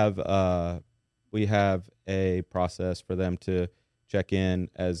we have a process for them to check in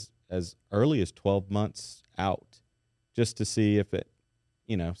as early as 12 months out, just to see if it,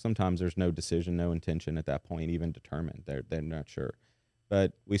 sometimes there's no decision, no intention at that point, even determined. They're not sure.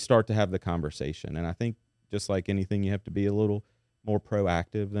 But we start to have the conversation. And I think just like anything, you have to be a little more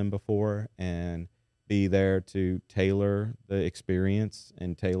proactive than before and be there to tailor the experience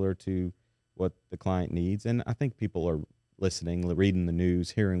and tailor to what the client needs. And I think people are listening, reading the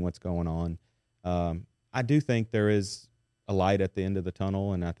news, hearing what's going on. I do think there is a light at the end of the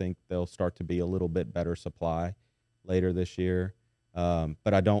tunnel, and I think there'll start to be a little bit better supply later this year.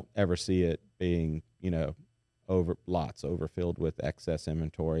 But I don't ever see it being, overfilled with excess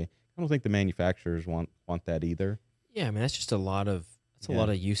inventory. I don't think the manufacturers want that either. Yeah, I mean that's just a lot of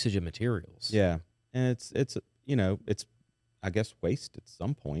usage of materials. Yeah, and it's I guess waste at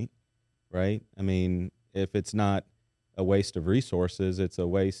some point, right? I mean, if it's not a waste of resources, it's a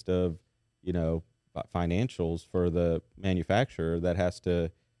waste of financials for the manufacturer that has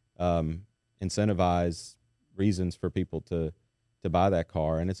to incentivize reasons for people to buy that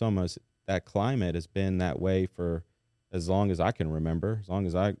car. And it's almost, that climate has been that way for as long as I can remember, as long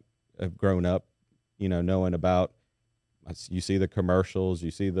as I have grown up, knowing about, you see the commercials,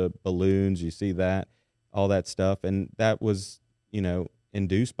 you see the balloons, you see that, all that stuff. And that was,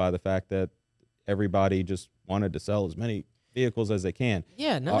 induced by the fact that everybody just wanted to sell as many vehicles as they can.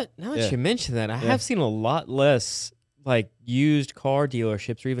 Yeah, now that you mention that, I Yeah. have seen a lot less like used car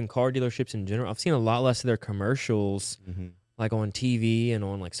dealerships or even car dealerships in general. I've seen a lot less of their commercials like on TV and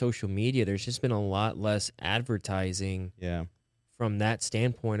on like social media. There's just been a lot less advertising from that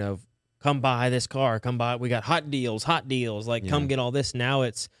standpoint of come buy this car, come buy, we got hot deals, like come get all this. Now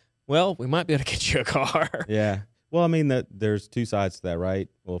it's, well, we might be able to get you a car. Yeah. Well, I mean, there's two sides to that, right?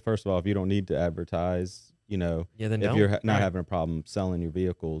 Well, first of all, if you don't need to advertise, then if you're not having a problem selling your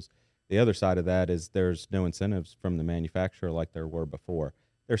vehicles, the other side of that is there's no incentives from the manufacturer like there were before.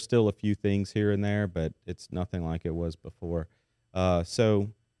 There's still a few things here and there, but it's nothing like it was before.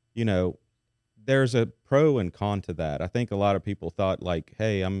 So, there's a pro and con to that. I think a lot of people thought like,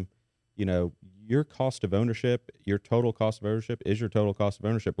 hey, your cost of ownership, your total cost of ownership is your total cost of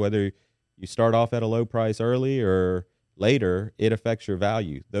ownership. Whether you start off at a low price early or later, it affects your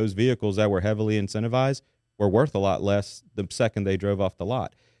value. Those vehicles that were heavily incentivized were worth a lot less the second they drove off the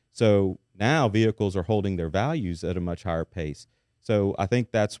lot. So now vehicles are holding their values at a much higher pace. So I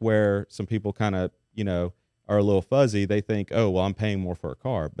think that's where some people kind of, are a little fuzzy. They think, oh, well, I'm paying more for a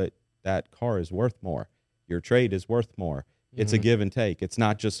car, but that car is worth more. Your trade is worth more. It's a give and take. It's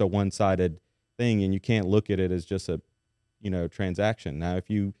not just a one-sided thing, and you can't look at it as just a, transaction. Now, if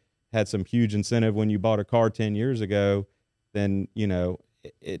you had some huge incentive when you bought a car 10 years ago, then,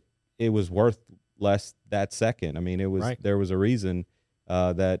 it was worth less that second. I mean, it was, there was a reason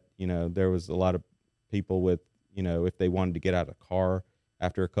that, there was a lot of people with, if they wanted to get out of a car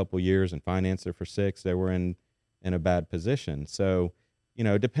after a couple years and finance it for 6, they were in a bad position. So,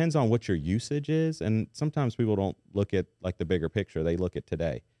 it depends on what your usage is. And sometimes people don't look at like the bigger picture. They look at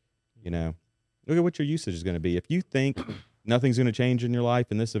today, look at what your usage is going to be. If you think nothing's going to change in your life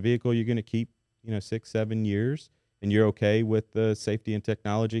and this is a vehicle you're going to keep, 6, 7 years, and you're okay with the safety and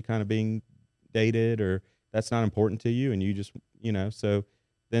technology kind of being dated, or that's not important to you, and you just, so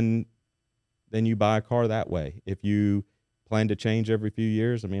then you buy a car that way. If you plan to change every few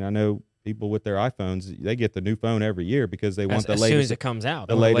years, I mean, I know people with their iPhones, they get the new phone every year because they want the latest, as soon as it comes out,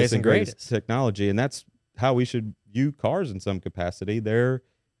 the latest and greatest technology. And that's how we should view cars in some capacity. They're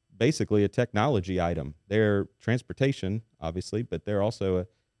basically a technology item. They're transportation, obviously, but they're also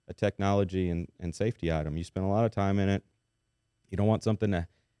a technology and safety item. You spend a lot of time in it. You don't want something to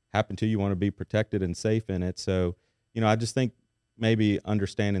happen to you. You want to be protected and safe in it. So, I just think maybe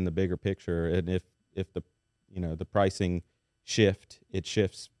understanding the bigger picture, and if the, the pricing it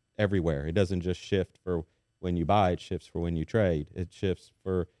shifts everywhere. It doesn't just shift for when you buy, it shifts for when you trade. It shifts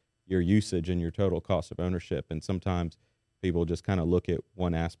for your usage and your total cost of ownership. And sometimes people just kind of look at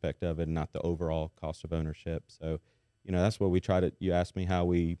one aspect of it and not the overall cost of ownership. So, that's what we try to, you asked me how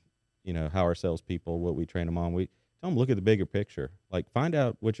we, how our salespeople, what we train them on. We tell them, look at the bigger picture. Like, find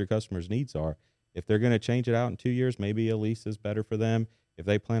out what your customers' needs are. If they're going to change it out in 2 years, maybe a lease is better for them. If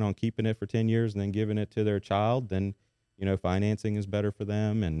they plan on keeping it for 10 years and then giving it to their child, then, financing is better for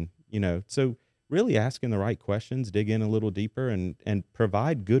them. And, so really asking the right questions, dig in a little deeper, and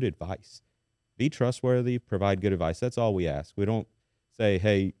provide good advice. Be trustworthy, provide good advice. That's all we ask. We don't say,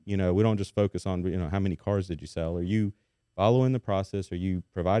 hey, we don't just focus on, how many cars did you sell? Are you following the process? Are you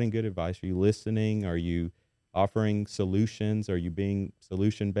providing good advice? Are you listening? Are you offering solutions? Are you being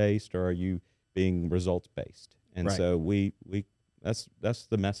solution based, or are you being results based? And Right. so we that's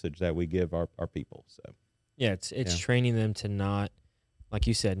the message that we give our people. So Yeah, it's yeah, training them to not, like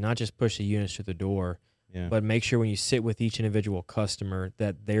you said, not just push the units to the door, yeah, but make sure when you sit with each individual customer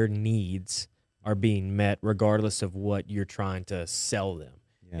that their needs are being met regardless of what you're trying to sell them.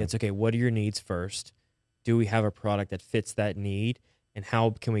 yeah, It's okay, what are your needs first? Do we have a product that fits that need? And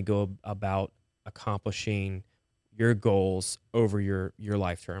how can we go about accomplishing your goals over your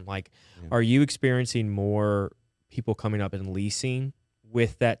life term? Like, yeah. are you experiencing more people coming up and leasing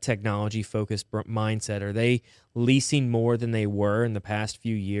with that technology focused mindset? Are they leasing more than they were in the past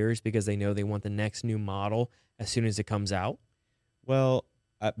few years because they know they want the next new model as soon as it comes out? Well,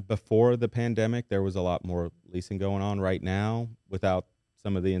 before the pandemic, there was a lot more leasing going on. Right now, without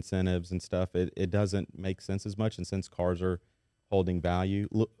some of the incentives and stuff, it doesn't make sense as much. And since cars are holding value,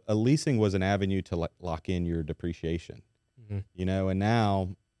 leasing was an avenue to lock in your depreciation, Mm-hmm. and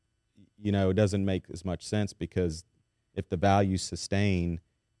now, it doesn't make as much sense because if the values sustain,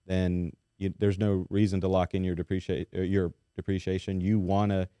 then there's no reason to lock in your depreciation. You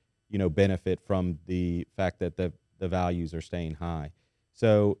want to, benefit from the fact that the values are staying high.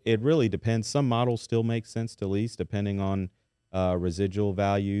 So it really depends. Some models still make sense to lease depending on residual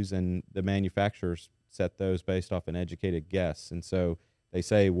values, and the manufacturers set those based off an educated guess. And so they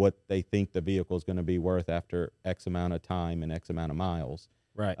say what they think the vehicle is going to be worth after X amount of time and X amount of miles.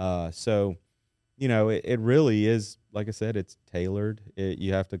 Right. So it really is, like I said, it's tailored.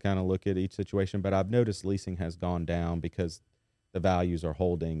 You have to kind of look at each situation. But I've noticed leasing has gone down because the values are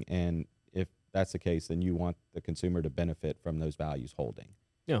holding. And if that's the case, then you want the consumer to benefit from those values holding.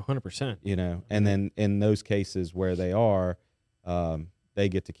 Yeah, 100%. And then in those cases where they are, they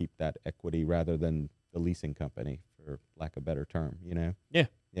get to keep that equity rather than the leasing company, for lack of a better term, Yeah.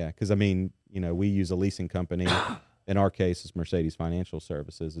 Yeah, because, we use a leasing company. In our case, it's Mercedes Financial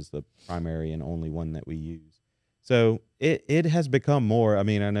Services is the primary and only one that we use. So it has become more. I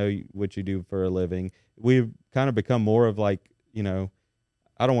know what you do for a living. We've kind of become more of like, I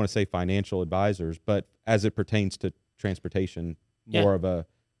don't want to say financial advisors, but as it pertains to transportation, more of a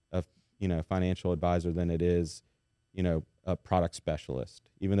financial advisor than it is, a product specialist.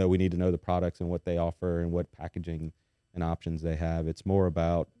 Even though we need to know the products and what they offer and what packaging and options they have, it's more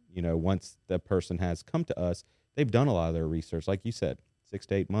about, once the person has come to us, they've done a lot of their research. Like you said, 6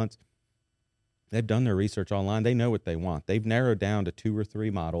 to 8 months, they've done their research online. They know what they want. They've narrowed down to 2 or 3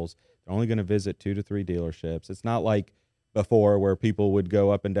 models. They're only going to visit 2 to 3 dealerships. It's not like before where people would go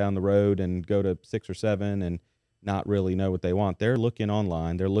up and down the road and go to 6 or 7 and not really know what they want. They're looking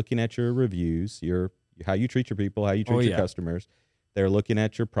online. They're looking at your reviews, how you treat your people, how you treat your customers. They're looking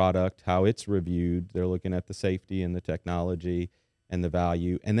at your product, how it's reviewed. They're looking at the safety and the technology and the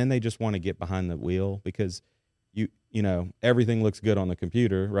value. And then they just want to get behind the wheel because everything looks good on the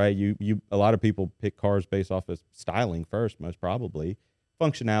computer, right? A lot of people pick cars based off of styling first, most probably.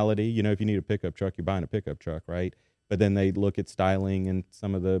 Functionality, if you need a pickup truck, you're buying a pickup truck, right? But then they look at styling and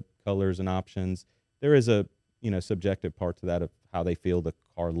some of the colors and options. There is a, subjective part to that of how they feel the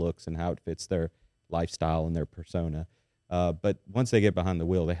car looks and how it fits their lifestyle and their persona. But once they get behind the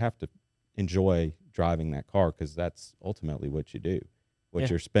wheel, they have to enjoy driving that car because that's ultimately what you do, what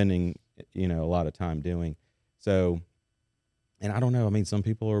you're spending, a lot of time doing. So, and I don't know, some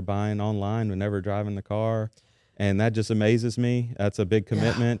people are buying online and never driving the car, and that just amazes me. That's a big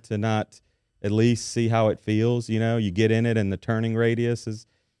commitment to not at least see how it feels. You get in it and the turning radius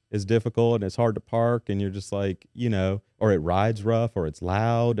is difficult and it's hard to park, and you're just like, or it rides rough or it's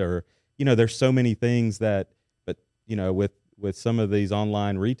loud or, there's so many things that, but, with some of these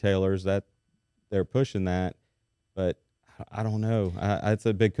online retailers that they're pushing that, but I don't know. It's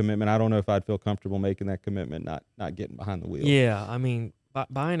a big commitment. I don't know if I'd feel comfortable making that commitment, not getting behind the wheel. Yeah,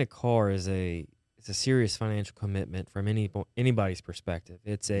 buying a car is a serious financial commitment from anybody's perspective.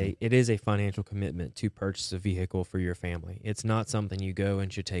 It is a financial commitment to purchase a vehicle for your family. It's not something you go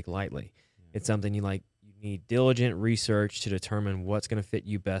and should take lightly. It's something you need diligent research to determine what's going to fit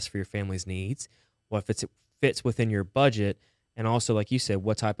you best for your family's needs, what fits within your budget, and also, like you said,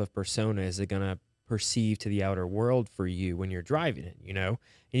 what type of persona is it going to perceive to the outer world for you when you're driving it, and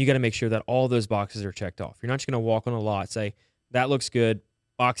you got to make sure that all those boxes are checked off. You're not just going to walk on a lot, say, that looks good,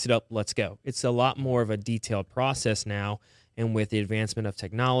 box it up, let's go. It's a lot more of a detailed process now, and with the advancement of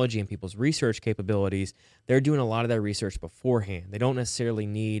technology and people's research capabilities, they're doing a lot of that research beforehand. They don't necessarily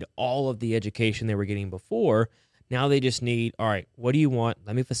need all of the education they were getting before. Now they just need, all right, what do you want?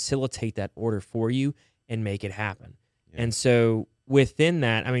 Let me facilitate that order for you and make it happen. Yeah. And so within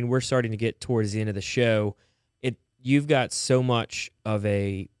that, we're starting to get towards the end of the show. you've got so much of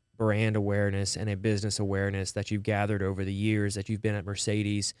a brand awareness and a business awareness that you've gathered over the years that you've been at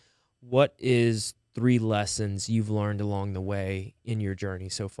Mercedes. What is 3 lessons you've learned along the way in your journey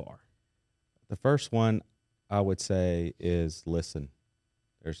so far? The first one I would say is listen.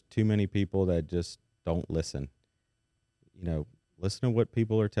 There's too many people that just don't listen. Listen to what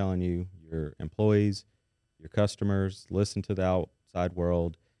people are telling you, your employees, your customers, listen to the outside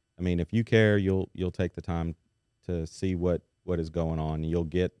world. I mean, if you care, you'll take the time to see what is going on. You'll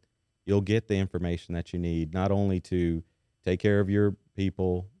get the information that you need, not only to take care of your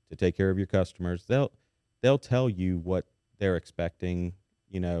people, to take care of your customers. They'll tell you what they're expecting.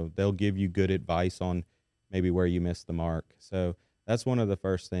 They'll give you good advice on maybe where you missed the mark. So that's one of the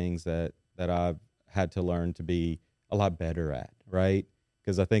first things that I've had to learn to be a lot better at, right?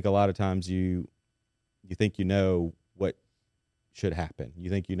 Because I think a lot of times you think you know what should happen. You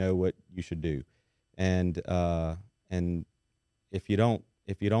think you know what you should do. And if you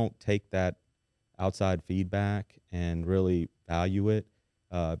don't take that outside feedback and really value it,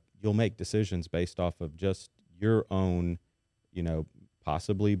 you'll make decisions based off of just your own,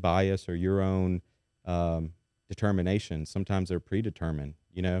 possibly bias or your own determination. Sometimes they're predetermined.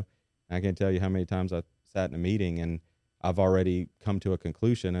 I can't tell you how many times I sat in a meeting and I've already come to a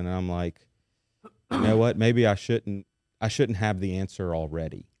conclusion, and I'm like, you know what? Maybe I shouldn't have the answer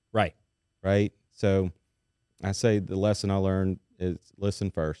already. Right. So I say the lesson I learned is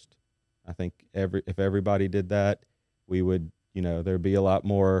listen first. I think if everybody did that, we would, there'd be a lot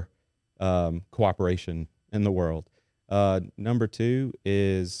more cooperation in the world. Number 2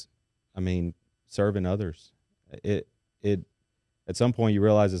 is, serving others. It at some point you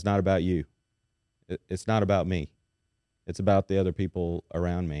realize it's not about you. It's not about me. It's about the other people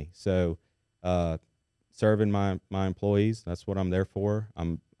around me. So serving my employees, that's what I'm there for.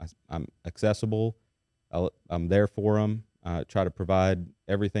 I'm accessible. I'm there for them. I try to provide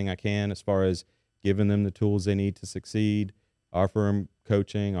everything I can as far as giving them the tools they need to succeed, offering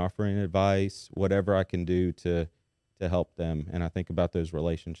coaching, offering advice, whatever I can do to help them. And I think about those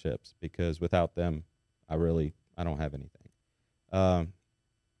relationships, because without them, I don't have anything.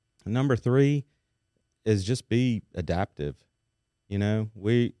 Number 3 is just be adaptive.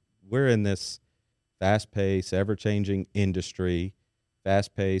 We're in this fast-paced, ever-changing industry,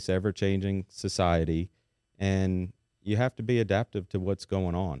 fast-paced, ever-changing society, and you have to be adaptive to what's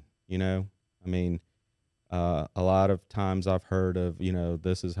going on. A lot of times I've heard of,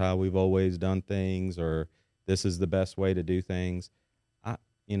 this is how we've always done things, or this is the best way to do things. I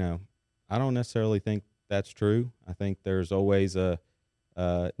don't necessarily think that's true. I think there's always a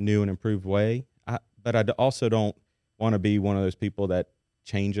new and improved way. But I also don't want to be one of those people that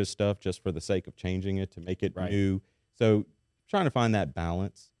changes stuff just for the sake of changing it to make it right. new. So trying to find that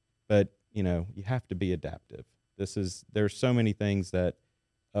balance, but you have to be adaptive. There's so many things that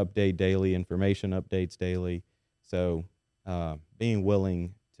update daily, information updates daily. So being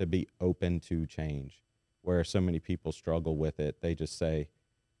willing to be open to change, where so many people struggle with it. They just say,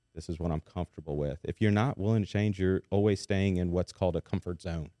 this is what I'm comfortable with. If you're not willing to change, you're always staying in what's called a comfort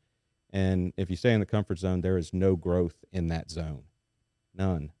zone. And if you stay in the comfort zone, there is no growth in that zone.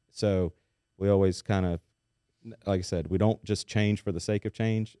 None. So we always kind of, like I said, we don't just change for the sake of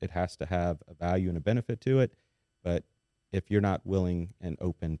change. It has to have a value and a benefit to it. But if you're not willing and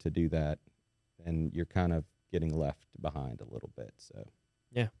open to do that, then you're kind of getting left behind a little bit. So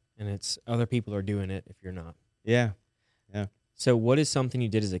yeah, and it's other people are doing it if you're not. Yeah. So what is something you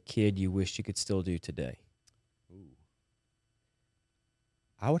did as a kid you wish you could still do today?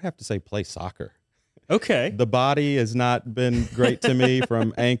 I would have to say play soccer. Okay. The body has not been great to me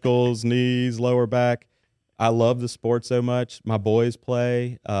from ankles, knees, lower back. I love the sport so much. My boys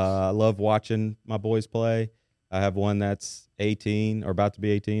play. I love watching my boys play. I have one that's 18 or about to be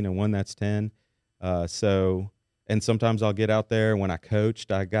 18 and one that's 10. And sometimes I'll get out there. When I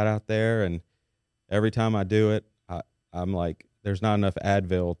coached, I got out there, and every time I do it, I'm like, there's not enough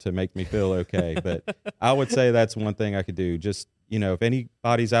Advil to make me feel okay. But I would say that's one thing I could do. Just, if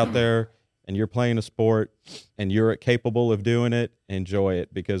anybody's out there and you're playing a sport and you're capable of doing it, enjoy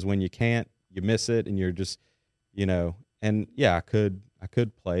it. Because when you can't, you miss it, and you're just, and yeah, I could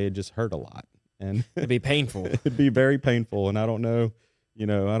play. It just hurt a lot. And it'd be painful. It'd be very painful. And I don't know, I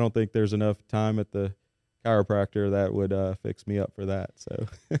don't think there's enough time at the chiropractor that would fix me up for that. So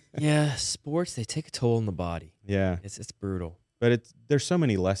yeah, sports, they take a toll on the body. Yeah. It's brutal. But there's so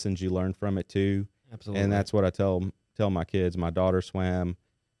many lessons you learn from it too. Absolutely. And that's what I tell my kids. My daughter swam,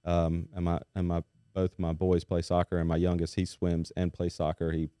 and both my boys play soccer, and my youngest, he swims and plays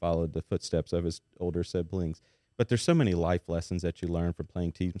soccer. He followed the footsteps of his older siblings. But there's so many life lessons that you learn from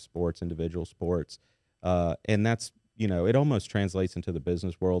playing team sports, individual sports. And that's, it almost translates into the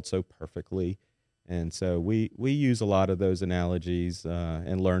business world so perfectly. And so we use a lot of those analogies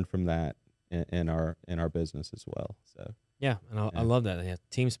and learn from that in our business as well. So Yeah, and I yeah, love that. Yeah,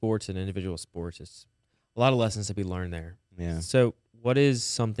 team sports and individual sports. It's a lot of lessons to be learned there. yeah. So, what is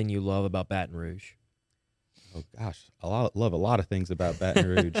something you love about Baton Rouge? Oh gosh, love a lot of things about Baton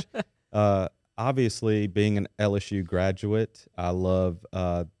Rouge. Uh, Obviously, being an LSU graduate, I love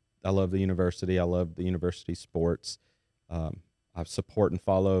the university. I love the university sports. I support and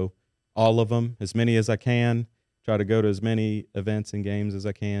follow all of them, as many as I can. Try to go to as many events and games as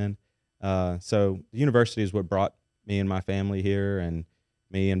I can. So the university is what brought me and my family here, and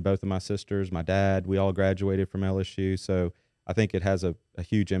me and both of my sisters, my dad. We all graduated from LSU, so I think it has a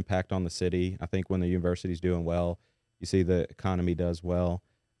huge impact on the city. I think when the university's doing well, you see the economy does well.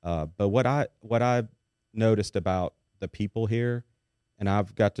 But what I noticed about the people here, and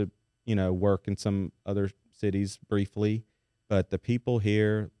I've got to work in some other cities briefly, but the people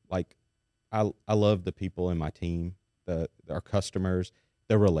here, like I love the people in my team, our customers,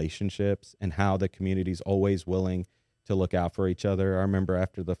 the relationships, and how the community's always willing to look out for each other. I remember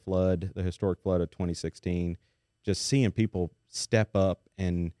after the historic flood of 2016, just seeing people step up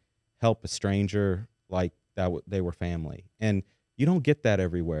and help a stranger like that. They were family, and you don't get that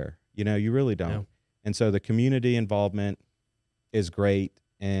everywhere. You really don't. No. And so the community involvement is great,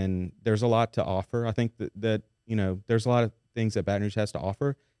 and there's a lot to offer. I think that there's a lot of things that Baton Rouge has to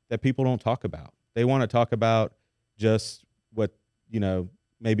offer that people don't talk about. They want to talk about just what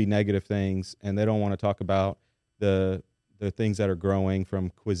maybe negative things, and they don't want to talk about the things that are growing from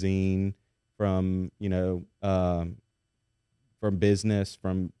cuisine, from from business,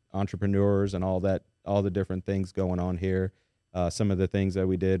 from entrepreneurs, and all the different things going on here. Some of the things that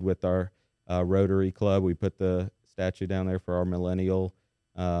we did with our Rotary Club, we put the statue down there for our millennial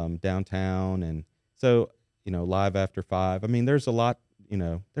downtown, and so Live After Five. I mean, there's a lot.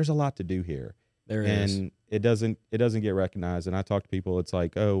 There's a lot to do here. There is. And it doesn't get recognized. And I talk to people, it's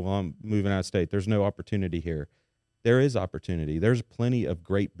like, oh, well, I'm moving out of state. There's no opportunity here. There is opportunity. There's plenty of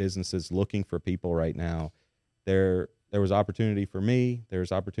great businesses looking for people right now. There was opportunity for me.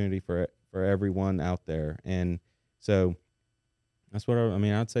 There's opportunity for everyone out there. And so that's what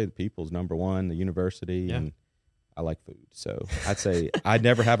I'd say the people's number one, the university, Yeah. and I like food. So I'd say I'd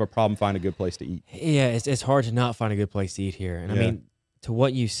never have a problem finding a good place to eat. Yeah, it's hard to not find a good place to eat here. And I Yeah. mean, to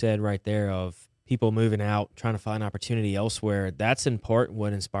what you said right there of people moving out, trying to find opportunity elsewhere, that's in part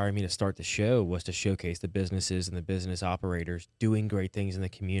what inspired me to start the show, was to showcase the businesses and the business operators doing great things in the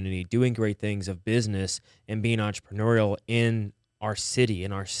community, doing great things of business and being entrepreneurial in our city,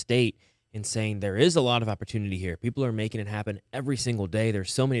 in our state, and saying there is a lot of opportunity here. People are making it happen every single day.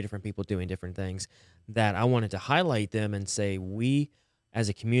 There's so many different people doing different things that I wanted to highlight them and say we as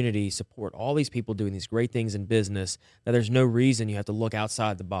a community support all these people doing these great things in business, that there's no reason you have to look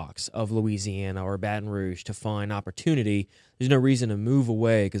outside the box of Louisiana or Baton Rouge to find opportunity. There's no reason to move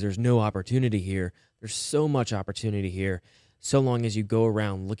away because there's no opportunity here. There's so much opportunity here. So long as you go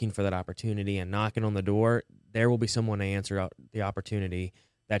around looking for that opportunity and knocking on the door, there will be someone to answer out the opportunity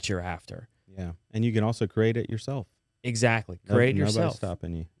that you're after. Yeah. And you can also create it yourself. Exactly. Create it Nobody's yourself.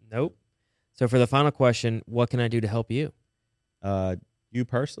 stopping you. Nope. So for the final question, what can I do to help you? You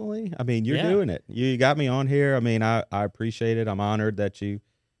personally? I mean, you're Yeah. doing it. You got me on here. I mean, I appreciate it. I'm honored that you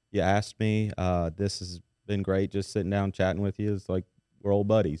asked me. This has been great, just sitting down chatting with you. It's like we're old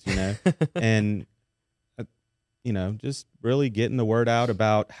buddies, and just really getting the word out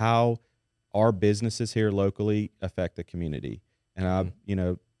about how our businesses here locally affect the community. And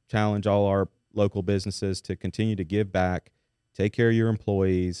I, challenge all our local businesses to continue to give back, take care of your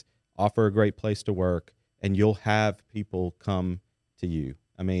employees, offer a great place to work, and you'll have people come to you.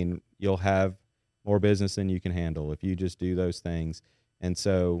 I mean, you'll have more business than you can handle if you just do those things. And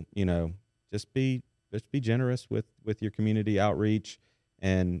so, just be generous with your community outreach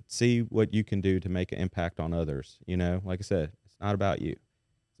and see what you can do to make an impact on others. Like I said, it's not about you.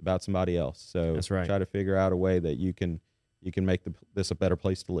 It's about somebody else. So That's right. try to figure out a way that you can make this a better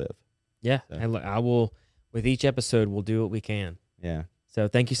place to live. Yeah. So. And I will, with each episode, we'll do what we can. Yeah. So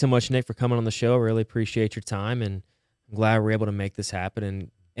thank you so much, Nick, for coming on the show. I really appreciate your time, and I'm glad we're able to make this happen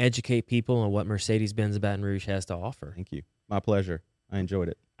and educate people on what Mercedes-Benz Baton Rouge has to offer. Thank you. My pleasure. I enjoyed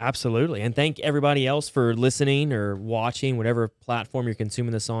it. Absolutely. And thank everybody else for listening or watching, whatever platform you're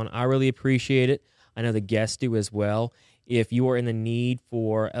consuming this on. I really appreciate it. I know the guests do as well. If you are in the need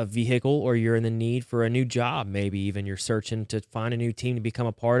for a vehicle, or you're in the need for a new job, maybe even you're searching to find a new team to become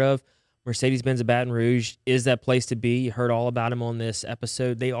a part of, Mercedes-Benz of Baton Rouge is that place to be. You heard all about them on this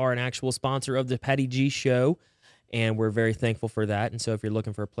episode. They are an actual sponsor of the Patty G Show. and we're very thankful for that. And so if you're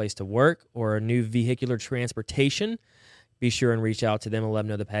looking for a place to work or a new vehicular transportation, be sure and reach out to them and let them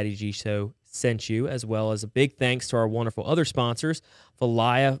know the Patty G Show sent you, as well as a big thanks to our wonderful other sponsors,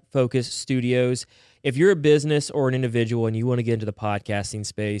 Valaya Focus Studios. If you're a business or an individual and you want to get into the podcasting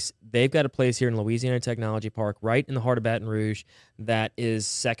space, they've got a place here in Louisiana Technology Park, right in the heart of Baton Rouge, that is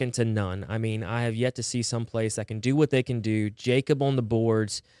second to none. I mean, I have yet to see some place that can do what they can do. Jacob on the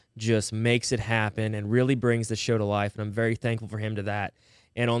boards just makes it happen and really brings the show to life, and I'm very thankful for him to that.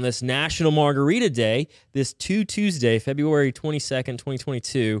 And on this National Margarita Day, this Tuesday, February 22nd,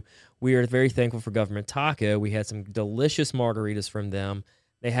 2022, we are very thankful for Government Taco. We had some delicious margaritas from them.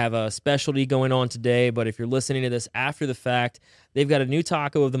 They have a specialty going on today, but if you're listening to this after the fact, they've got a new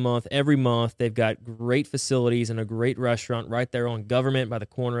taco of the month every month. They've got great facilities and a great restaurant right there on Government by the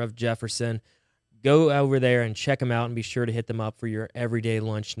corner of Jefferson. Go over there and check them out, and be sure to hit them up for your everyday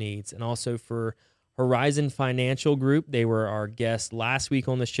lunch needs. And also for Horizon Financial Group, they were our guest last week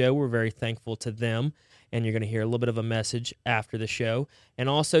on the show. We're very thankful to them, and you're going to hear a little bit of a message after the show. And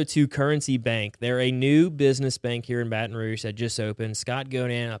also to Currency Bank. They're a new business bank here in Baton Rouge that just opened. Scott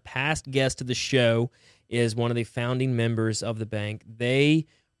Godan, a past guest of the show, is one of the founding members of the bank. They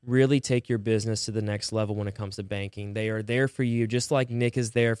really take your business to the next level when it comes to banking. They are there for you, just like Nick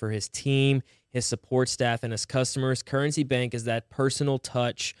is there for his team, his support staff, and his customers. Currency Bank is that personal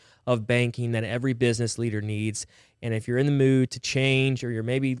touch of banking that every business leader needs. And if you're in the mood to change, or you're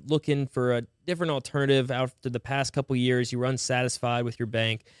maybe looking for a different alternative after the past couple years, you were unsatisfied with your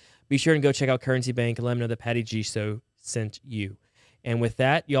bank, be sure and go check out Currency Bank and let them know that Patty G Show sent you. And with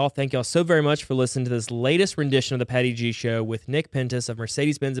that, y'all, thank y'all so very much for listening to this latest rendition of the Patty G Show with Nick Pentas of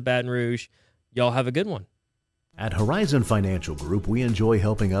Mercedes-Benz of Baton Rouge. Y'all have a good one. At Horizon Financial Group, we enjoy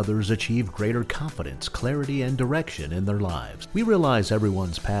helping others achieve greater confidence, clarity, and direction in their lives. We realize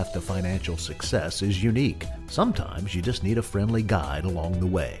everyone's path to financial success is unique. Sometimes you just need a friendly guide along the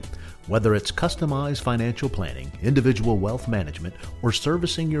way. Whether it's customized financial planning, individual wealth management, or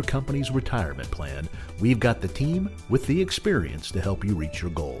servicing your company's retirement plan, we've got the team with the experience to help you reach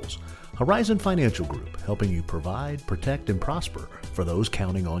your goals. Horizon Financial Group, helping you provide, protect, and prosper for those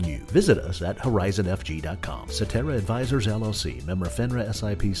counting on you. Visit us at horizonfg.com. Cetera Advisors, LLC, member FINRA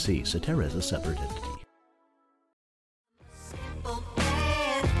SIPC. Cetera is a separate entity.